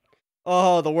church.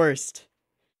 Oh, the worst.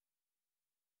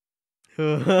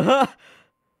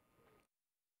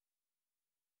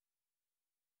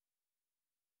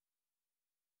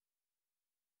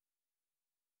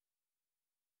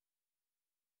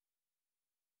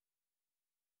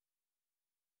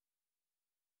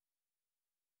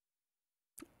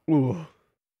 Ooh.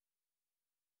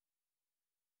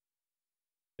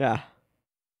 Yeah.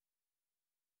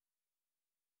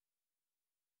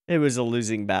 It was a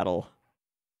losing battle.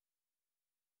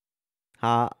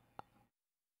 Huh?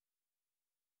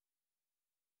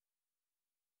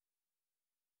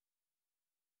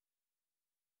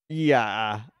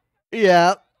 Yeah.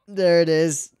 Yeah. There it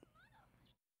is.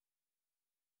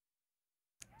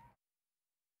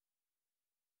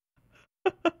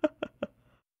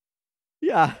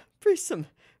 Yeah. Breathe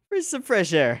some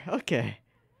fresh air. Okay.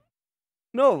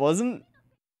 No, it wasn't.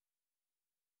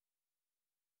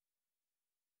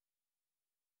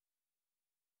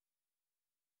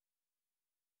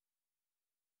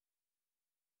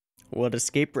 What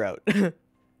escape route?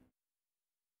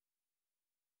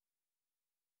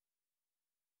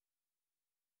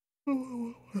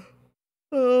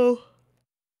 Oh.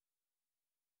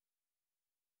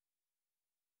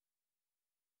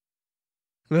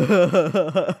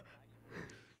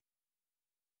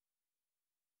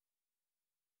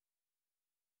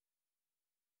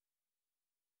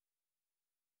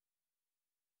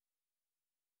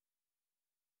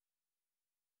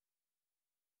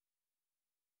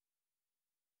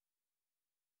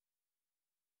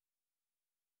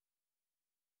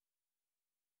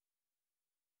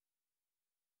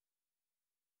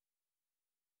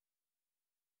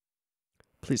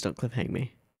 Please don't cliffhang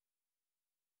me.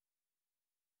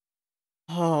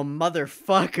 Oh,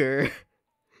 motherfucker.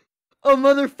 Oh,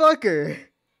 motherfucker.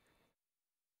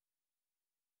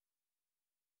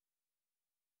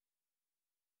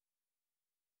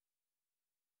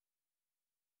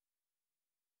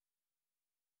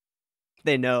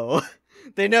 They know.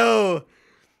 They know.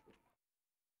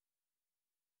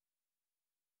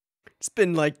 It's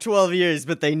been like 12 years,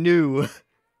 but they knew.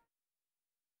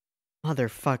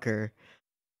 Motherfucker.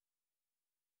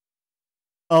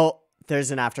 Oh,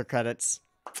 there's an after credits.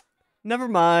 Never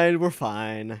mind, we're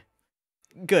fine.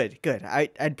 Good.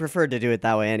 I'd prefer to do it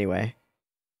that way anyway.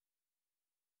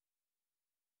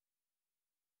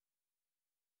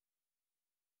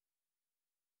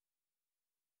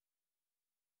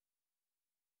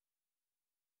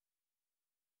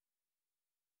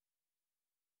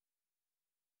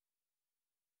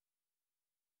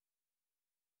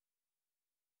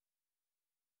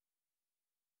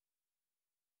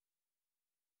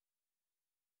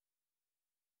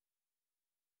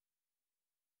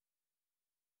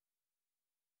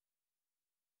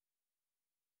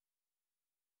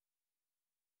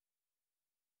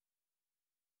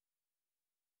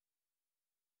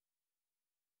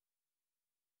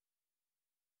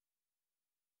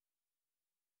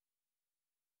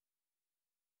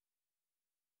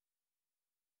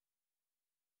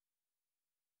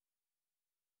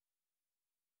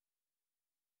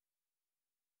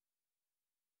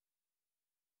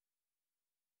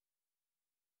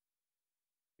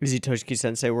 Is Itoshiki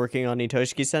Sensei working on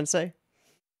Itoshiki Sensei?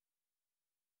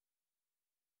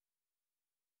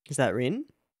 Is that Rin?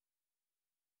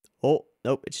 Oh,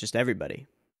 nope, it's just everybody.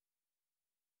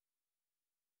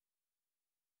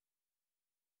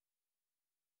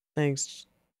 Thanks.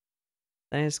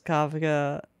 Thanks,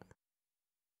 Kafka.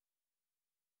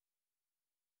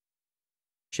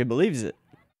 She believes it.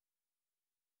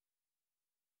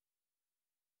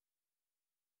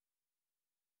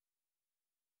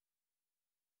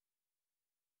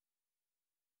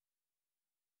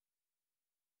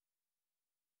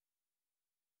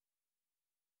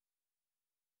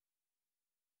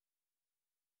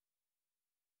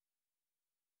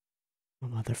 Oh,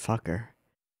 motherfucker.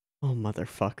 Oh,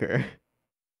 motherfucker.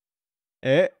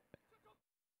 Eh?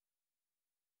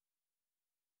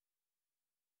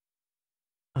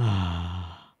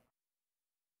 Ah.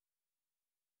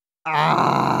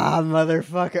 Ah,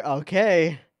 motherfucker.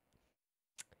 Okay.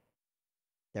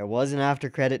 There was an after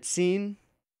credit scene.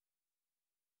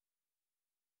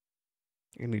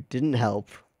 And it didn't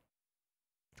help.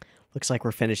 Looks like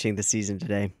we're finishing the season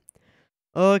today.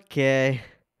 Okay.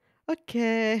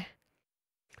 Okay.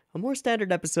 A more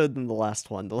standard episode than the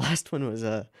last one. The last one was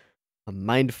a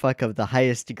mindfuck of the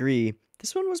highest degree.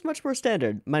 This one was much more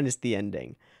standard, minus the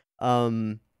ending.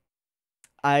 I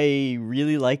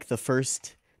really like the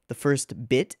first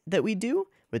bit that we do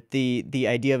with the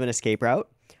idea of an escape route.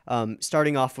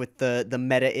 Starting off with the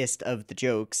meta-ist of the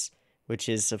jokes, which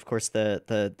is of course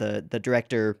the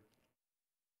director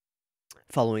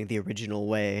following the original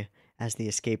way as the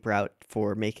escape route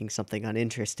for making something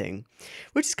uninteresting,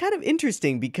 which is kind of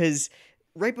interesting because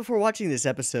right before watching this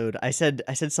episode, I said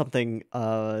something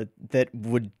that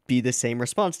would be the same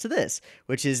response to this,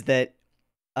 which is that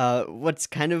what's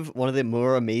kind of one of the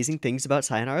more amazing things about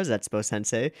Sayonara Zetsubou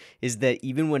Sensei is that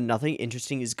even when nothing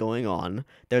interesting is going on,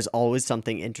 there's always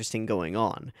something interesting going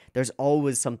on. There's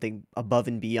always something above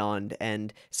and beyond,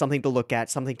 and something to look at,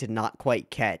 something to not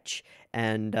quite catch,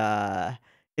 and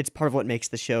it's part of what makes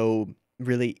the show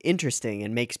really interesting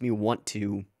and makes me want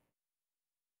to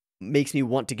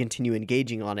continue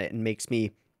engaging on it, and makes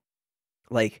me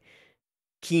like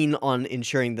keen on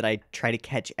ensuring that I try to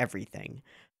catch everything.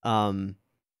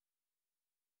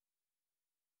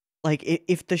 Like,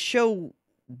 if the show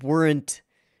weren't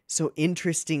so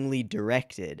interestingly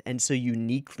directed and so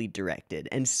uniquely directed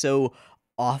and so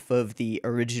off of the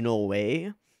original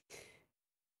way,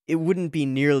 it wouldn't be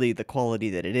nearly the quality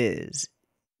that it is.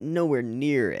 Nowhere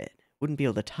near it. Wouldn't be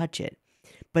able to touch it.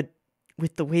 But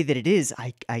with the way that it is,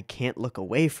 I can't look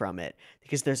away from it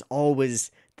because there's always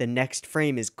the next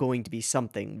frame is going to be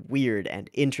something weird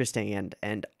and interesting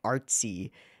and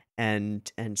artsy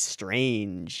and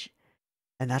strange.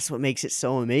 And that's what makes it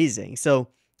so amazing. So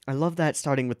I love that,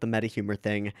 starting with the meta humor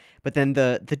thing, but then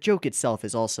the joke itself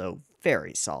is also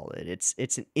very solid.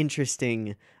 It's an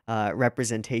interesting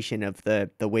representation of the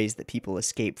ways that people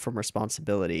escape from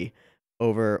responsibility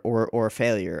over or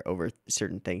failure over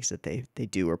certain things that they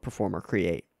do or perform or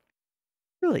create.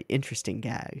 Really interesting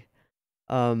gag.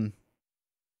 The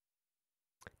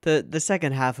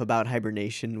second half about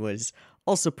hibernation was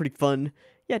also pretty fun.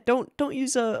 Yeah, don't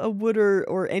use a wood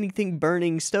or anything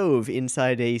burning stove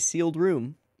inside a sealed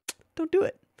room. Don't do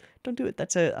it. Don't do it.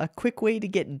 That's a quick way to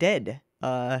get dead.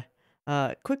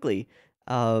 Quickly.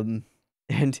 And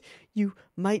you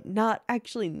might not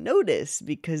actually notice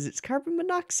because it's carbon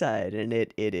monoxide and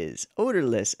it is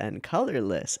odorless and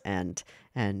colorless and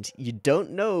you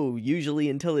don't know usually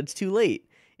until it's too late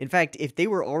In fact, if they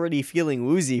were already feeling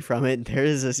woozy from it, there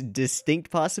is a distinct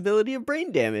possibility of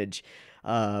brain damage,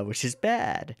 which is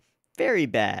bad. Very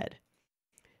bad.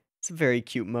 Some very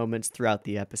cute moments throughout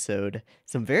the episode.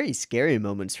 Some very scary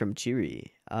moments from Chiri.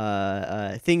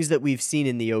 Things that we've seen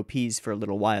in the OPs for a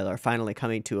little while are finally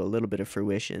coming to a little bit of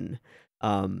fruition.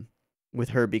 With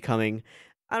her becoming,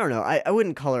 I don't know, I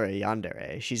wouldn't call her a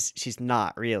yandere. She's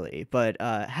not really, but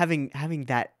having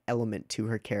that element to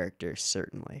her character,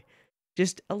 certainly.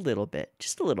 Just a little bit.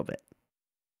 Just a little bit.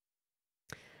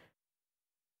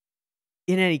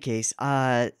 In any case,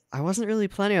 I wasn't really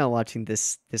planning on watching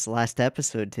this last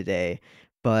episode today,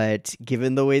 but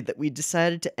given the way that we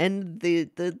decided to end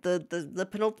the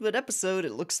penultimate episode,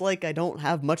 it looks like I don't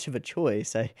have much of a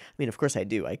choice. I mean, of course I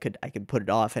do. I could put it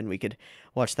off and we could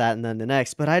watch that and then the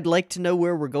next, but I'd like to know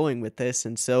where we're going with this,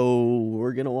 and so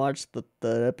we're gonna watch the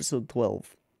episode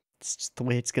 12. It's just the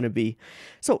way it's gonna be.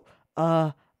 So,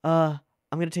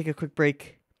 I'm gonna take a quick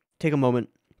break, take a moment,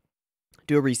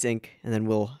 do a resync, and then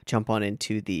we'll jump on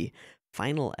into the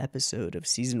final episode of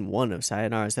season 1 of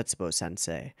Sayonara Zetsubou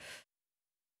Sensei.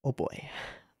 Oh boy.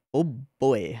 Oh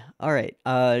boy. Alright,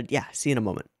 yeah, see you in a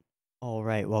moment.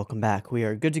 Alright, welcome back. We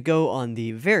are good to go on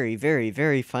the very, very,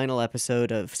 very final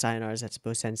episode of Sayonara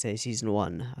Zetsubou Sensei season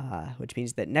 1, which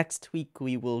means that next week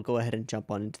we will go ahead and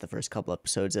jump on into the first couple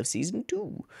episodes of season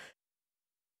 2.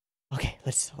 Okay,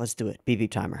 let's do it. PiP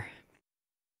timer.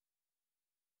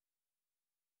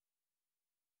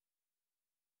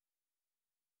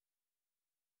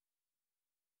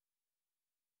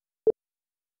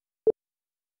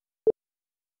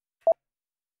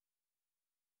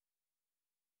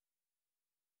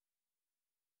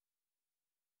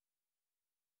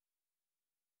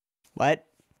 What?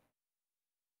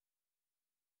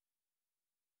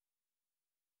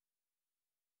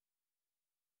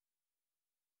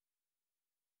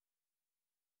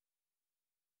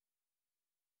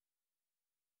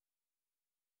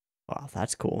 Wow,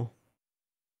 that's cool.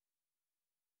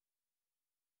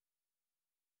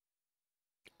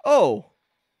 Oh!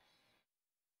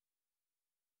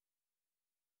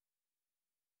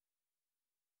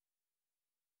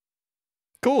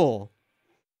 Cool!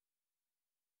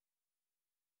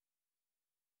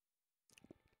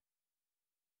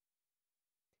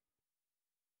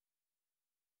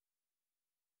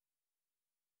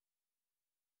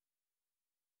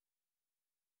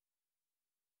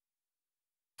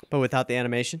 But without the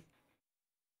animation?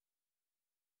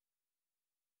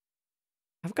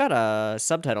 I've got a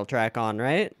subtitle track on,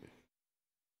 right?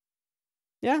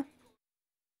 Yeah.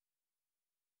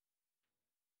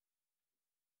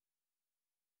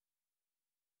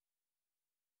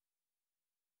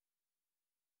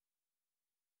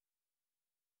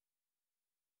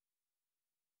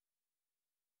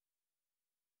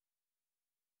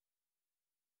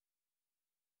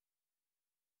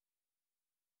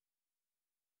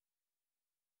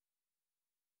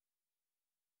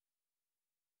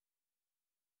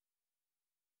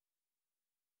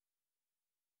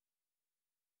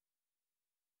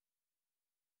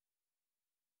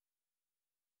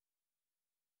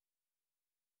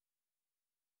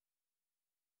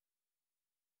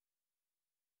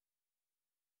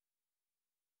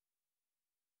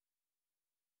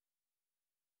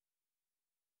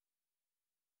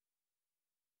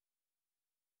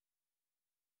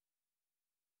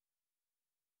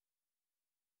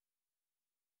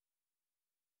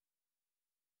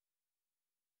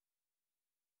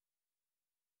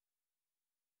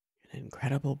 An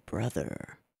incredible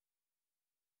brother.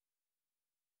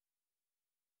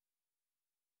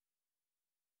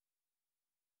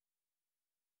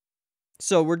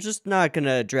 So we're just not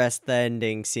gonna address the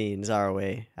ending scenes, are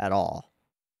we? At all.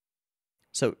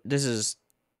 So this is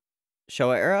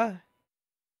Showa era?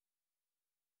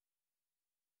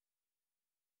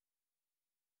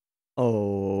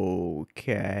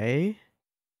 Okay.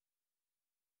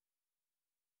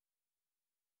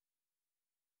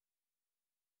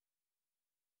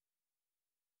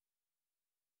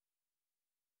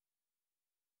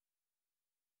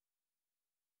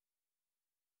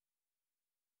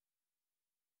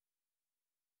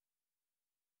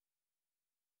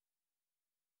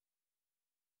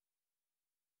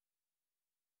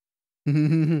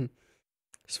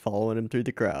 Just following him through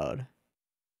the crowd.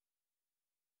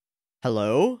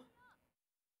 Hello?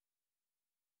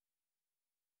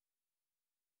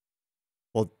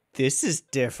 Well, this is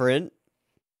different.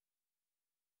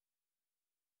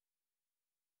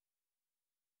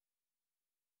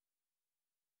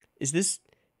 Is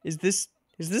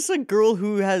this a girl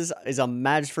who is a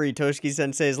match for Itoshiki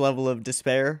Sensei's level of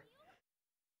despair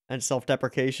and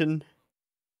self-deprecation?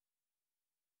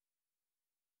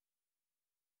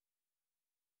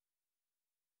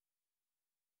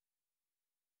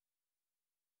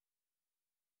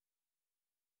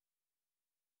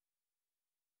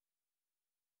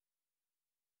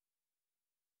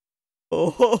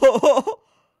 Oh.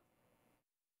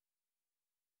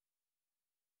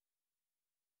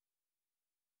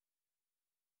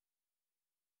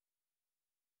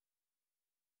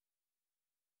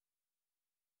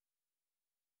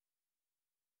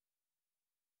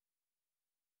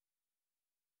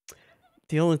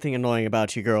 The only thing annoying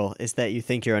about you, girl, is that you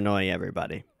think you're annoying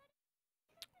everybody.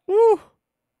 Woo!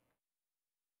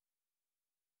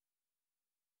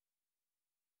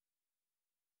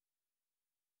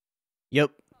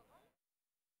 Yep.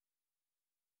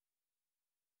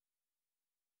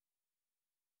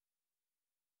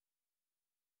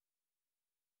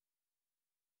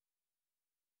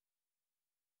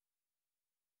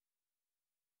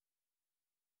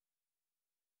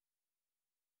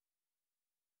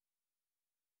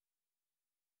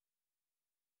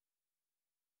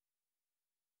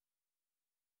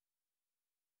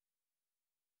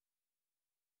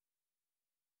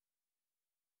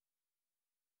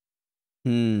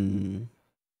 Hmm.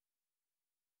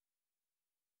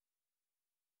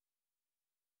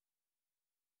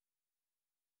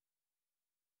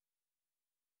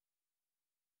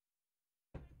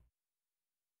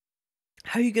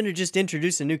 How are you gonna just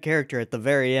introduce a new character at the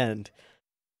very end?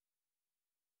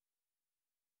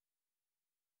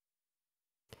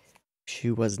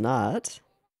 She was not.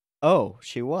 Oh,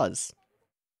 she was.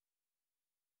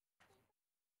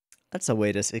 That's a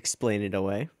way to explain it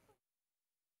away.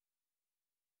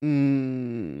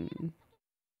 Hmm.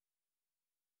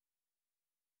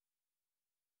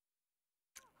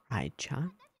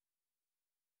 Ai-chan?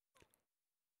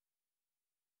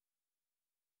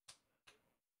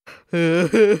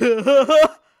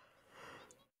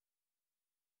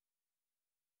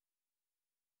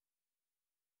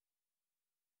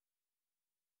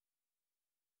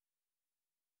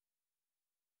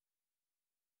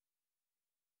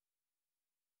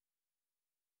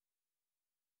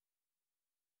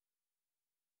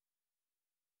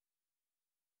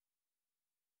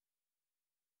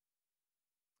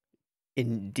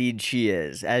 Indeed she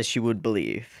is, as she would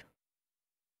believe.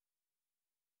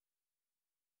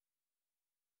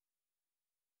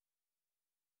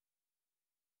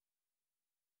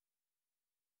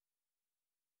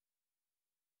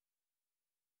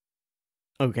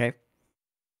 Okay.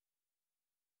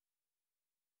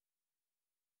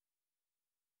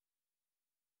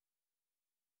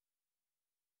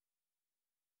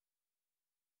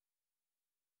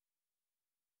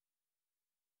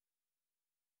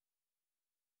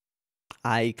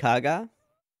 Ai Kaga?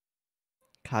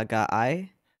 Kaga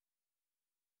Ai?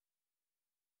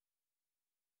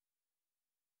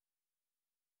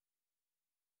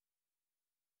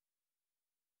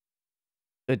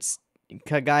 It's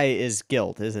Kagai is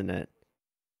guilt, isn't it?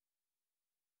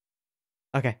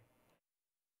 Okay.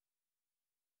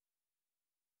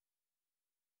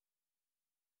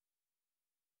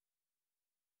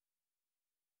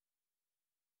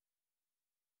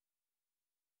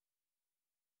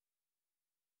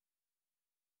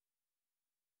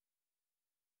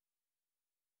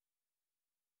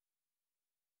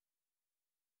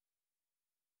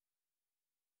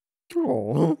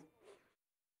 Oh.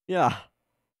 Yeah.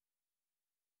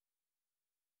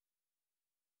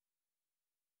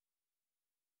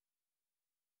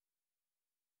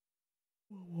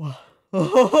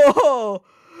 Oh,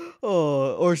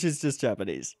 oh, or she's just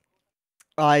Japanese.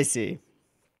 I see.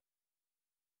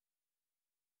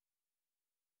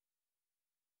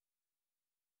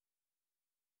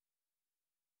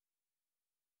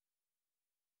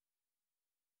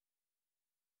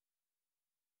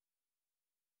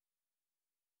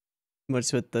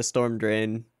 What's with the storm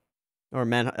drain? Or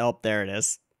man, oh, there it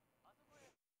is.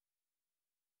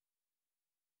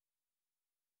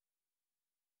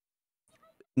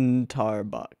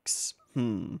 Tarbucks.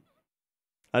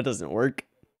 That doesn't work.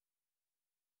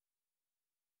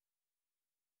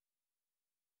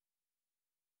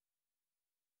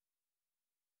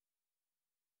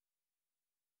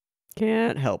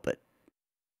 Can't help it.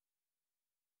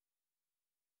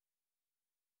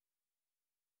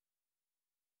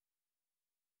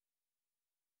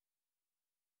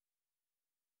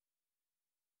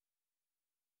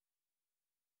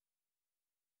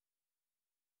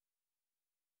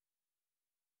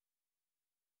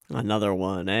 Another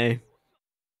one, eh?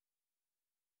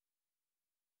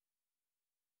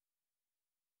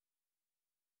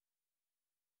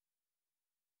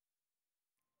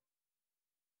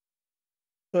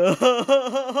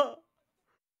 Oh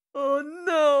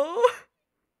no!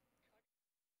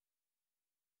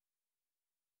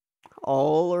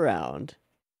 All around.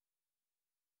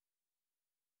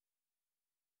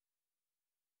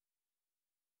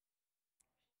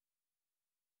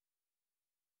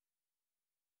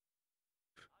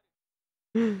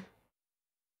 What's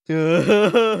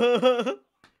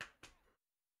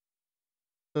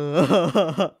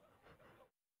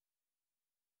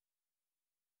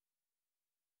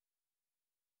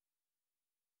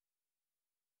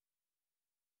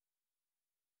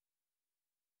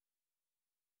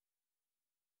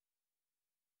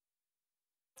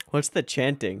the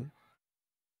chanting?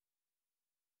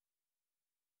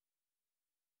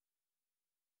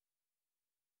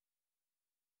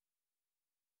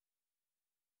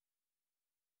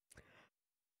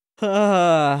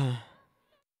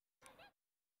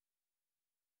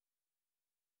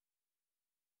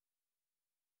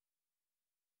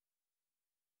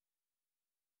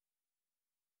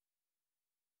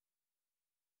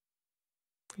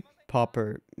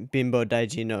 Popper, Bimbo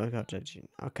Daiji no Daiji.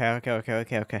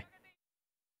 Okay.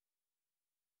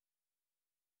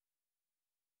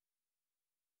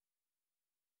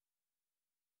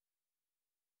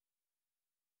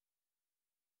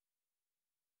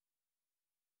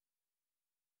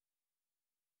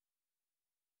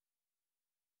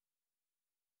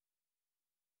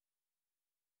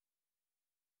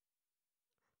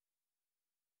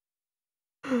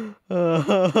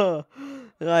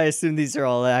 I assume these are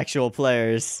all actual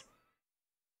players.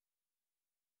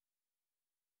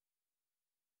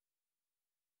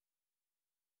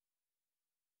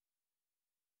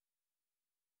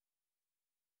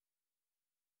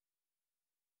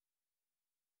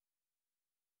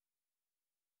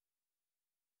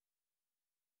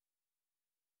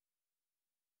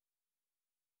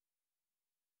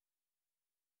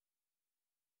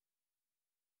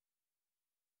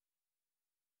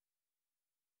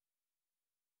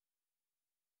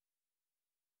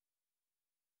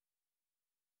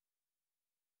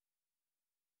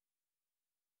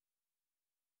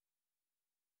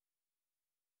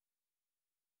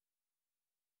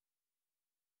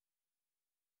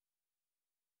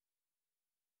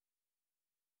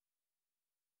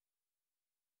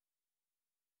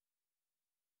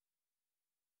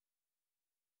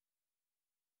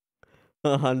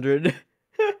 A 100.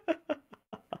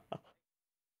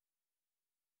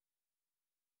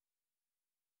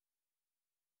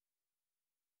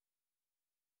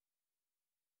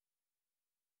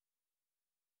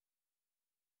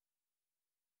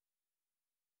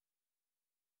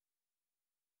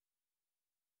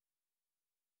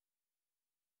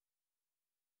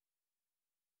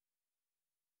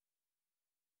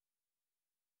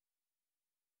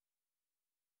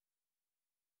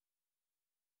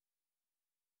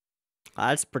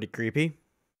 That's pretty creepy.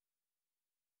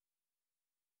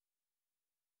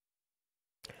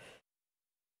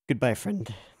 Goodbye,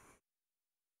 friend.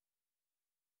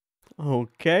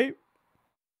 Okay.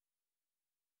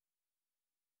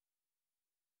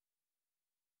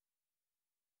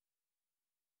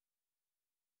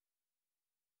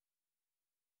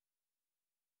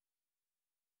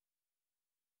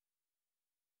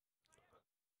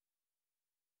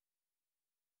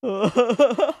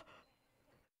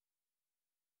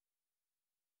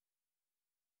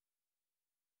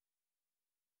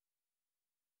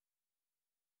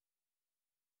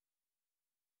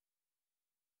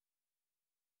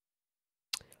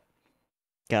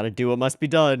 Gotta do what must be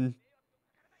done.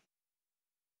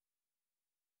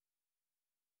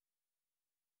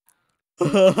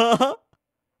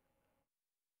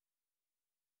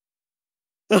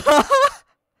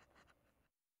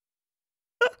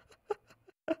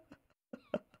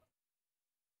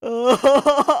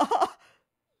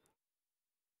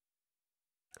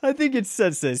 I think it's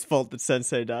Sensei's fault that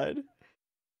Sensei died.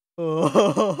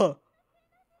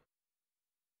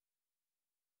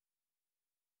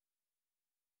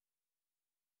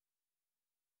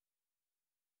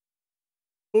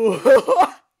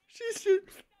 She's just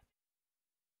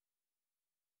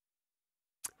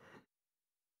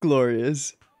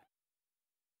glorious.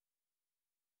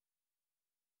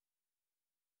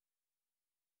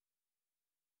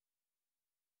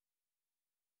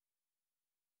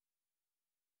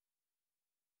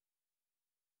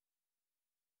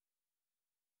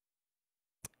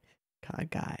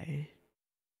 Kagai.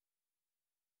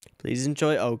 Please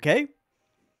enjoy. Okay.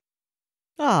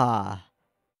 Ah,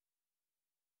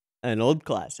 an old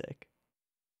classic.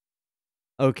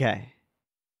 Okay.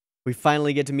 We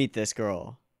finally get to meet this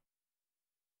girl.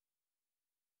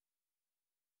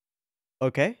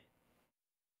 Okay.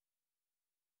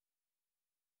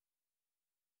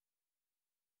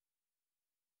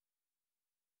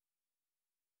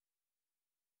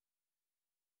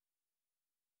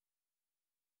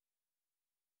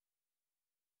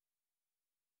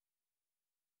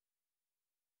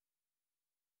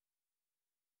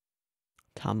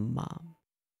 Tamam.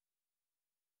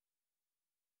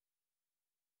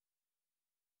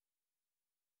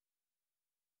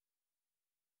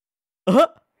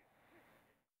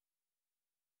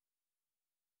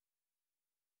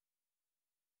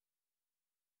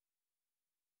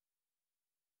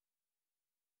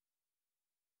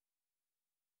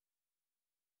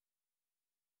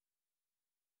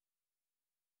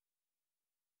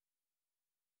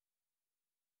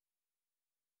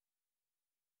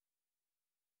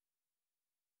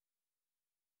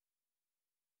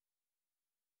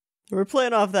 We're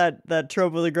playing off that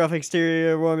trope with a gruff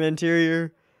exterior, warm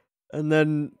interior, and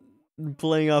then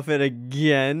playing off it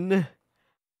again.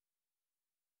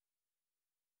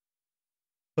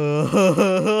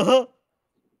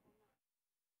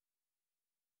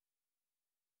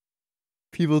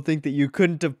 People think that you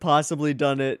couldn't have possibly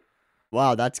done it.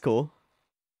 Wow, that's cool.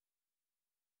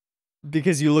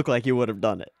 Because you look like you would have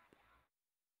done it.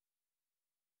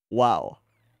 Wow.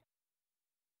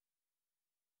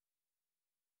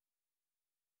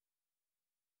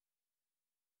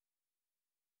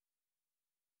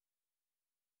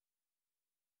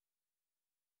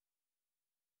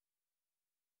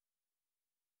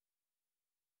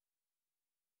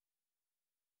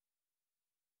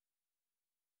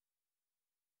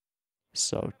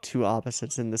 So, two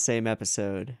opposites in the same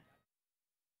episode.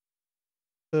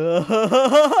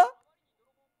 Ah,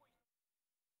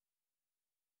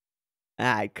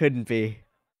 it couldn't be.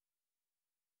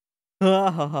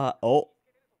 Oh.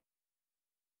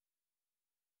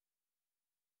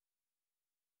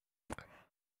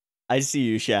 I see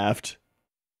you, Shaft.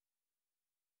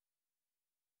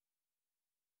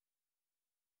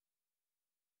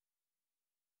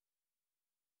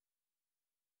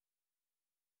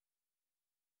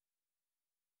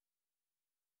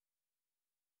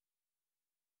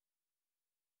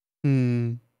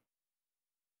 Hmm.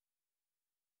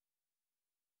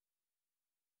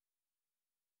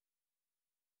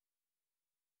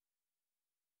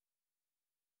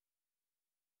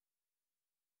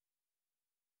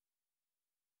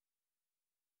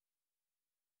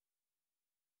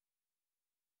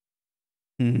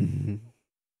 Hmm.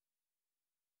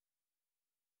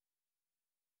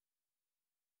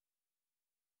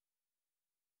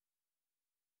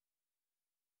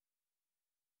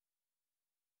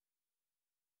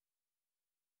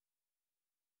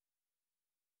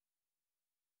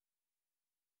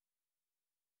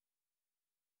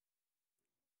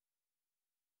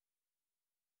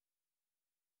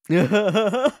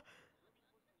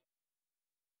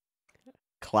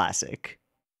 Classic.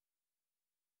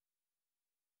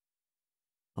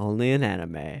 Only an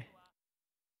anime.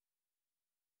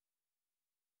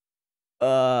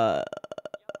 Uh.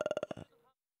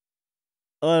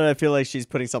 Oh, I feel like she's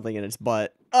putting something in its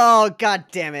butt. Oh, god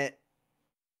damn it.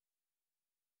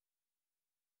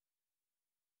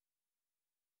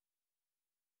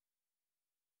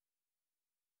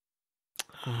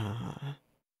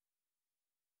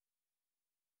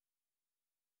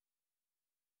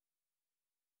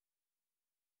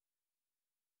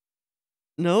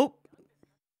 Nope.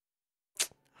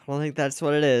 I don't think that's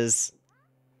what it is.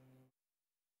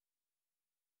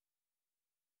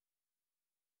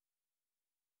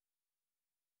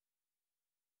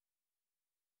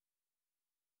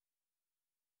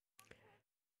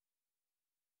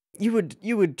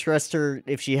 You would trust her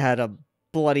if she had a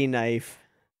bloody knife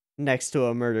next to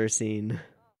a murder scene.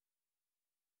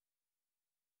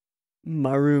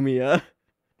 Marumia.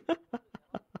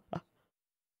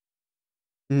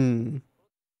 Hmm.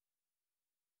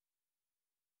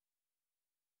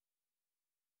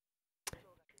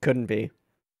 Couldn't be.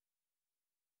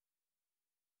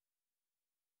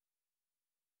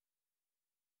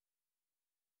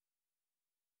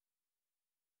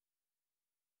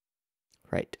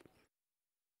 Right.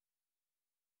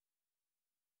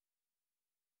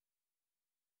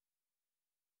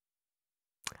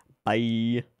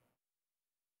 Bye.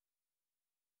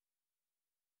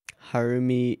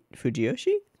 Harumi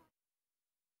Fujiyoshi?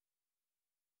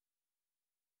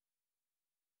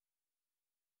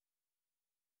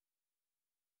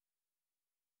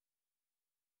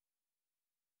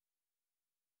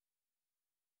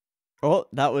 Oh,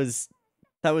 that was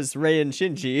Rei and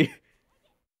Shinji.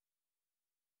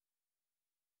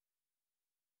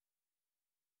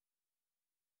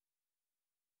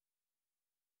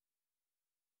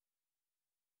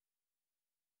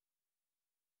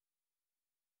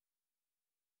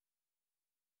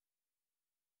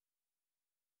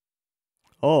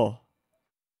 Oh,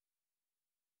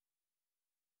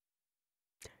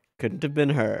 couldn't have been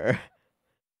her.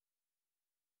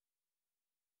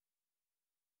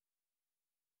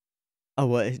 Oh,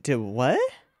 what? Did what?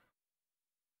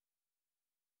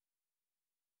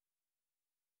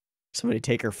 Somebody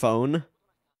take her phone?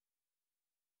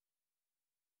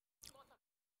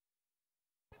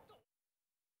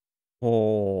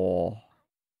 Oh,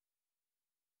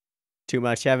 too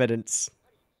much evidence.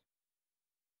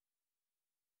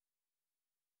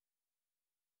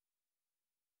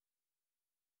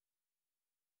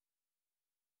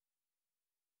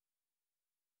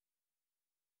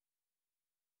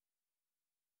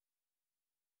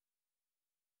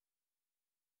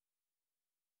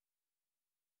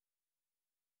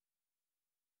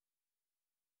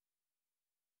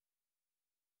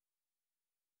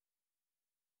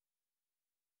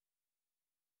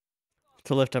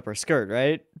 To lift up her skirt,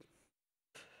 right?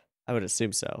 I would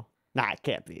assume so. Nah, it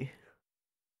can't be.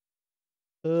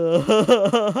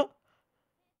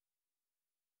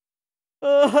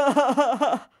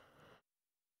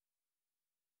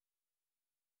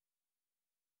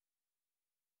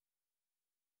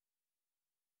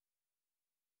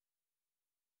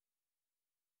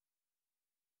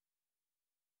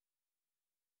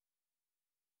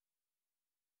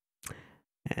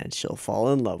 And she'll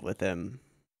fall in love with him.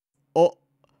 Oh.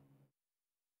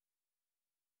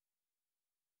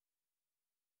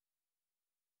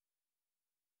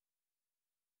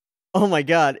 Oh my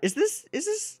god. Is this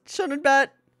Shonen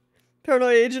Bat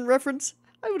Paranoia Agent reference?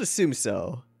 I would assume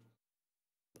so.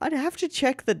 I'd have to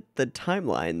check the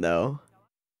timeline though.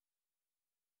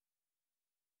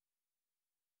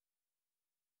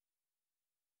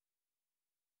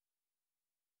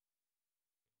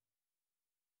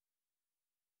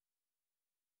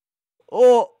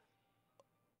 Oh.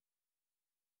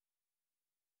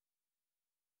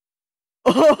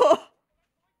 Oh.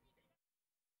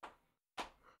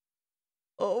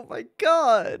 Oh my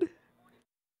god.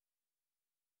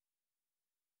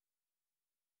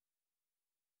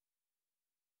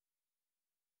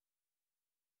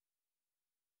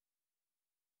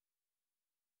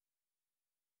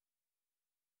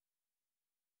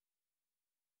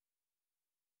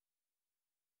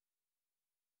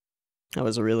 That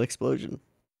was a real explosion.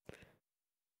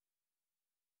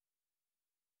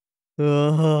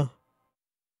 Uh-huh.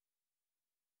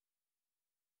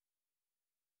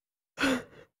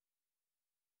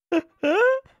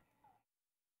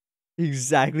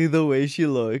 Exactly the way she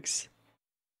looks.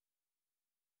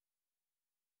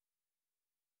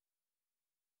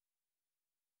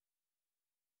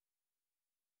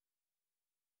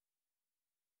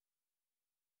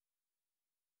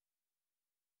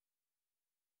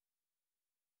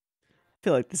 I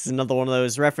feel like this is another one of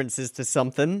those references to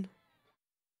something.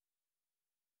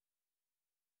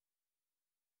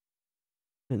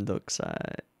 And looks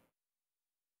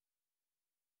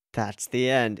that's the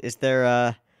end. Is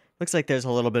there looks like there's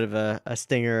a little bit of a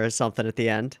stinger or something at the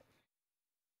end.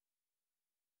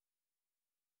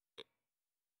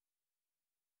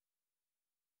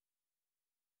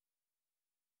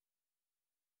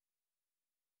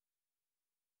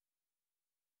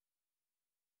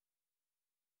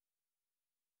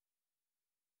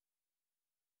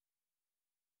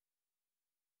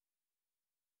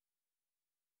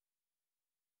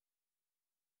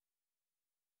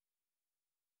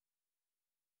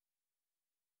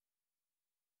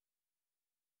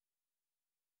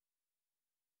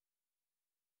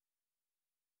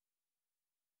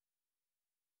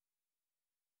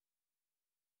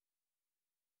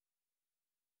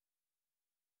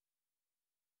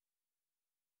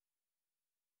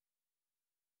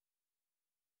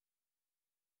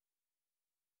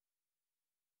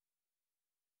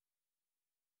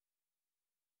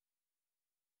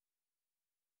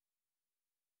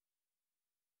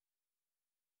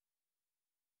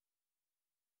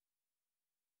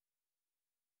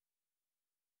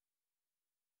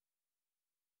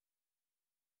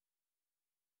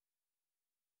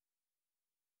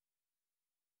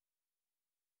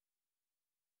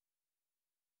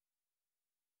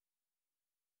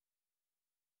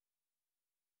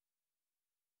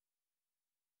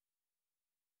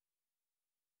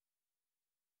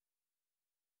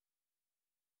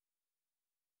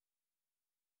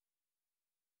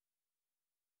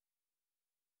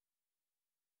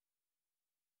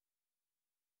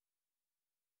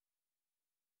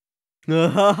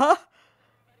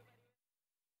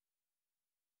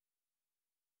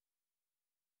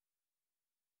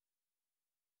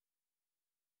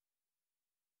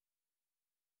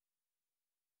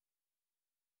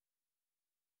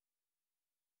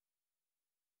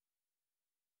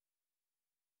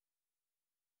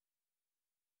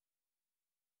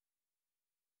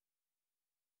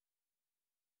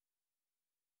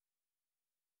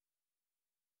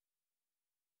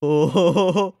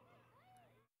 Oh.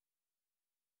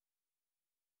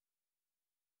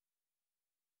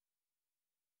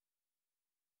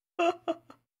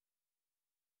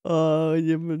 Oh,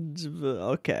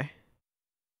 okay.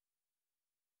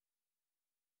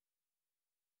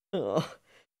 Oh.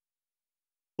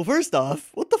 Well, first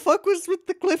off, what the fuck was with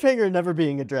the cliffhanger never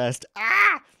being addressed?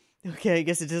 Ah! Okay, I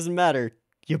guess it doesn't matter.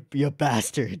 You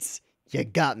bastards. You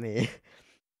got me.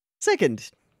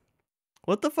 Second,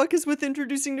 what the fuck is with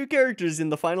introducing new characters in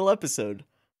the final episode?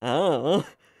 I don't know.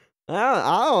 I don't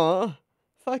know.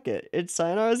 Fuck it. It's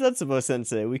Sayonara Zetsubou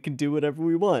Sensei. We can do whatever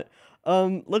we want.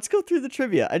 Let's go through the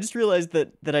trivia. I just realized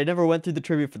that I never went through the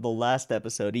trivia for the last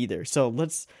episode either. So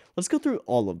let's go through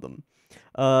all of them.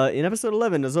 In episode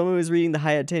 11, Nozomu is reading the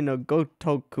Hayate no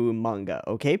Gotoku manga,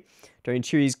 okay? During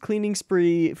Chiri's cleaning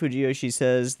spree, Fujiyoshi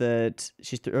says that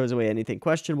she throws away anything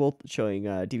questionable, showing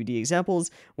DVD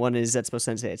examples. One is Zetsubou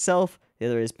Sensei itself. The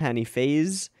other is Panny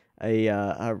Phase,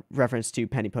 a reference to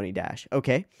Penny Pony Dash.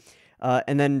 Okay.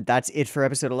 And then that's it for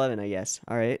episode 11, I guess.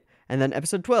 All right. And then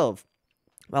episode 12.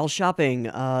 While shopping,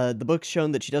 the books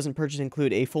shown that she doesn't purchase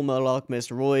include a Full Metal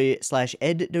Alchemist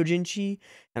Roy/Ed Dojinshi,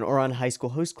 an Oran High School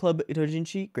Host Club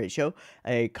Dojinshi, great show,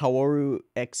 a Kaworu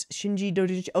X Shinji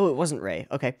Dojinshi, oh, it wasn't Ray,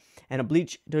 okay, and a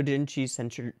Bleach Dojinshi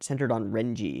centered on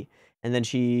Renji, and then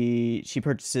she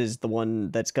purchases the one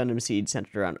that's Gundam Seed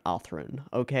centered around Althrin,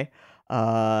 okay,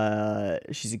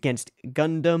 she's against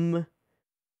Gundam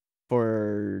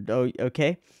for, oh,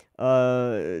 okay.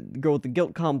 Girl with the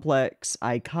guilt complex,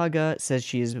 Aikaga, says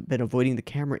she has been avoiding the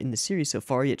camera in the series so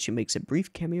far, yet she makes a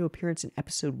brief cameo appearance in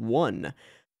episode 1.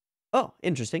 Oh,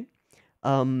 interesting.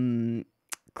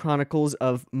 Chronicles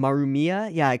of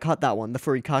Marumiya. Yeah, I caught that one. The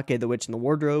Furikake, the Witch in the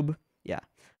Wardrobe. Yeah.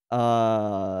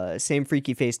 Same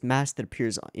freaky-faced mask that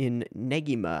appears in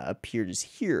Negima appears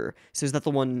here. So is that the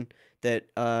one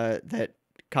that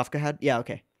Kafka had? Yeah,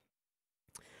 okay.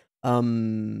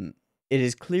 It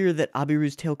is clear that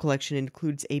Abiru's tail collection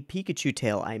includes a Pikachu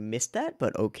tail. I missed that,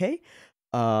 but okay.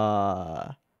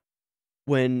 When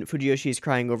Fujiyoshi is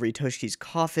crying over Itoshi's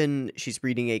coffin, she's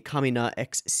reading a Kamina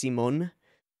X Simon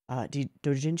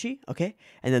Dojinshi, okay?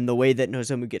 And then the way that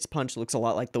Nozomu gets punched looks a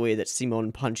lot like the way that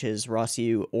Simon punches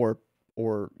Rosyu or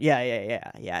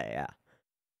yeah.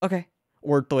 Okay.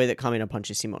 Or the way that Kamina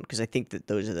punches Simon, because I think that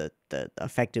those are the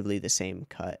effectively the same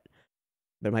cut.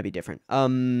 But it might be different.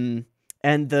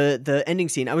 And the ending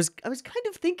scene, I was kind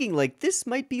of thinking like this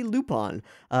might be Lupin.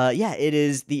 Yeah, it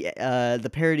is the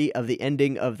parody of the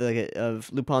ending of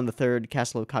Lupin the Third,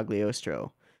 Castle of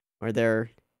Cagliostro, where there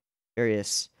are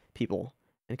various people,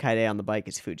 and Kaede on the bike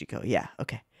is Fujiko. Yeah,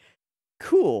 okay,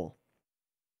 cool.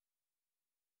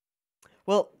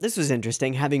 Well, this was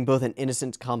interesting, having both an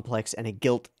innocence complex and a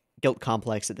guilt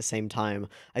complex at the same time.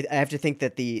 I have to think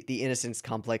that the innocence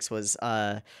complex was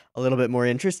a little bit more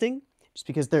interesting, just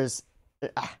because there's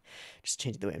just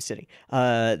changing the way I'm sitting.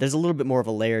 There's a little bit more of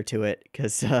a layer to it,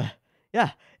 because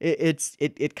yeah,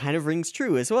 it kind of rings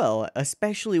true as well,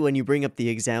 especially when you bring up the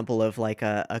example of like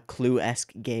a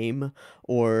Clue-esque game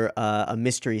or a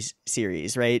mystery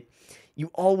series, right?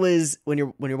 You always, when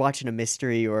you're watching a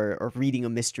mystery or reading a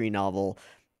mystery novel,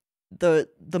 the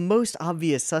most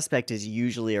obvious suspect is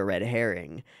usually a red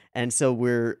herring, and so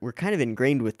we're kind of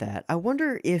ingrained with that. I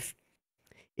wonder if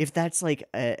that's like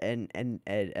an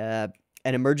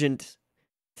emergent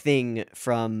thing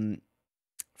from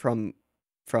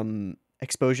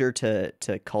exposure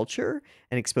to culture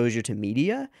and exposure to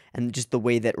media, and just the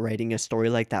way that writing a story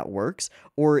like that works,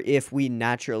 or if we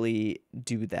naturally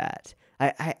do that.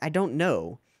 I don't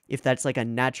know if that's like a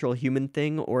natural human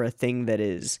thing or a thing that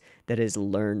is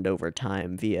learned over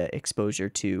time via exposure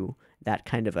to that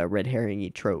kind of a red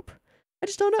herring-y trope. I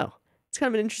just don't know. It's kind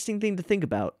of an interesting thing to think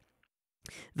about.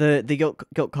 The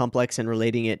guilt complex and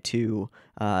relating it to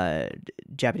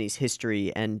Japanese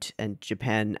history and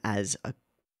Japan as a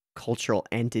cultural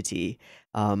entity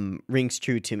rings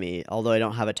true to me, although I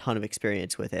don't have a ton of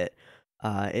experience with it.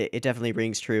 It definitely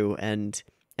rings true and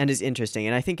is interesting,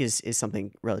 and I think is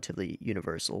something relatively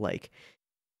universal. Like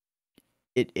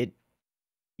it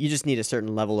you just need a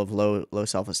certain level of low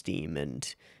self-esteem,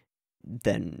 and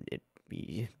then it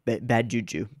be bad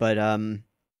juju. But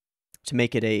to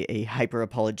make it a hyper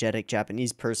apologetic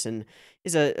Japanese person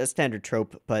is a standard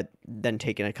trope, but then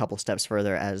taken a couple steps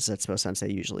further, as Zetsubou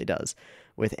Sensei usually does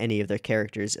with any of their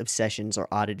characters' obsessions or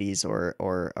oddities or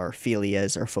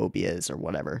philias or phobias or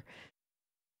whatever.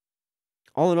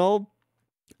 All in all,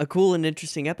 a cool and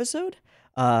interesting episode.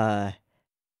 Not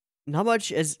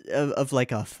much of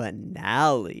like a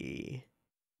finale,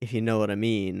 if you know what I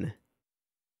mean,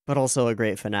 but also a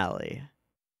great finale.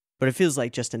 But it feels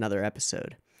like just another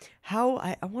episode. How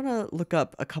I want to look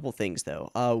up a couple things though.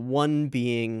 One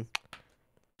being,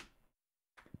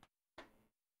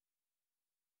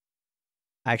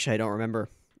 actually I don't remember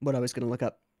what I was gonna look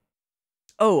up.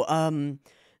 Oh,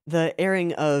 the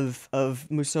airing of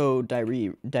Musou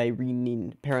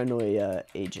Dairinin Paranoia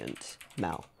Agent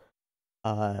Mal.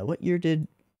 What year did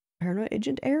Paranoid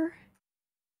Agent air?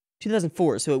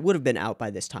 2004, so it would have been out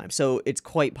by this time. So it's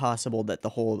quite possible that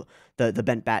the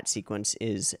bent bat sequence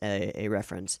is a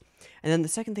reference. And then the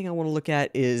second thing I want to look at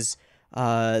is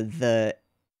the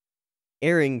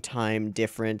airing time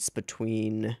difference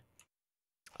between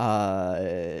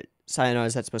Sayonara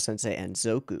Zetsubou Sensei and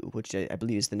Zoku, which I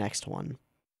believe is the next one.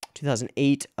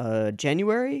 2008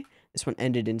 January. This one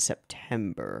ended in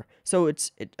September. So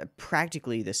it's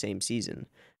practically the same season.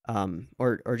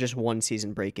 Or just one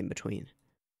season break in between.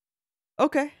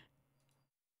 Okay.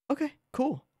 Okay,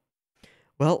 cool.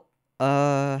 Well,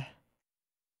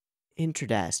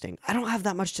 interesting. I don't have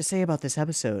that much to say about this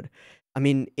episode. I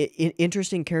mean,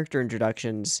 interesting character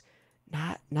introductions.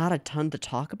 Not a ton to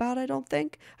talk about, I don't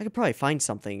think. I could probably find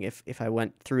something if I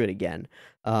went through it again.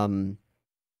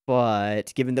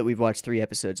 But given that we've watched 3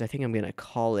 episodes, I think I'm gonna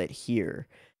call it here.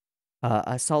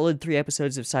 A solid 3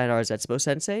 episodes of Sayonara Zetsubou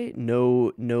Sensei.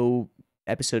 No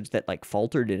episodes that like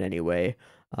faltered in any way,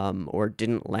 or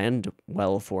didn't land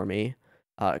well for me.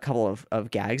 A couple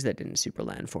of gags that didn't super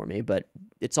land for me, but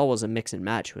it's always a mix and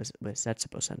match with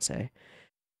Zetsubou Sensei.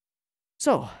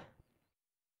 So,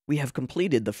 we have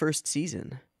completed the first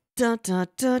season. Da da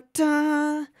da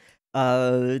da.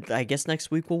 I guess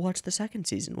next week we'll watch the second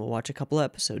season. We'll watch a couple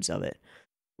episodes of it.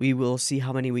 We will see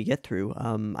how many we get through.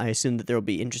 I assume that there will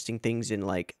be interesting things in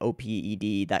like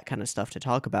OPED, that kind of stuff to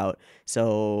talk about.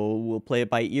 So we'll play it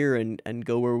by ear and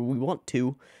go where we want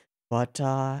to. But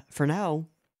for now,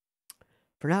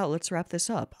 let's wrap this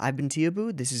up. I've been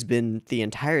Teeaboo. This has been the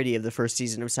entirety of the first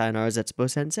season of Sayonara Zetsubou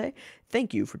Sensei.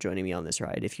 Thank you for joining me on this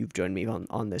ride, if you've joined me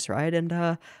on this ride, and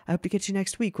I hope to catch you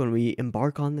next week when we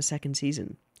embark on the second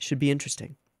season. Should be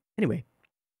interesting. Anyway,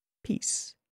 peace.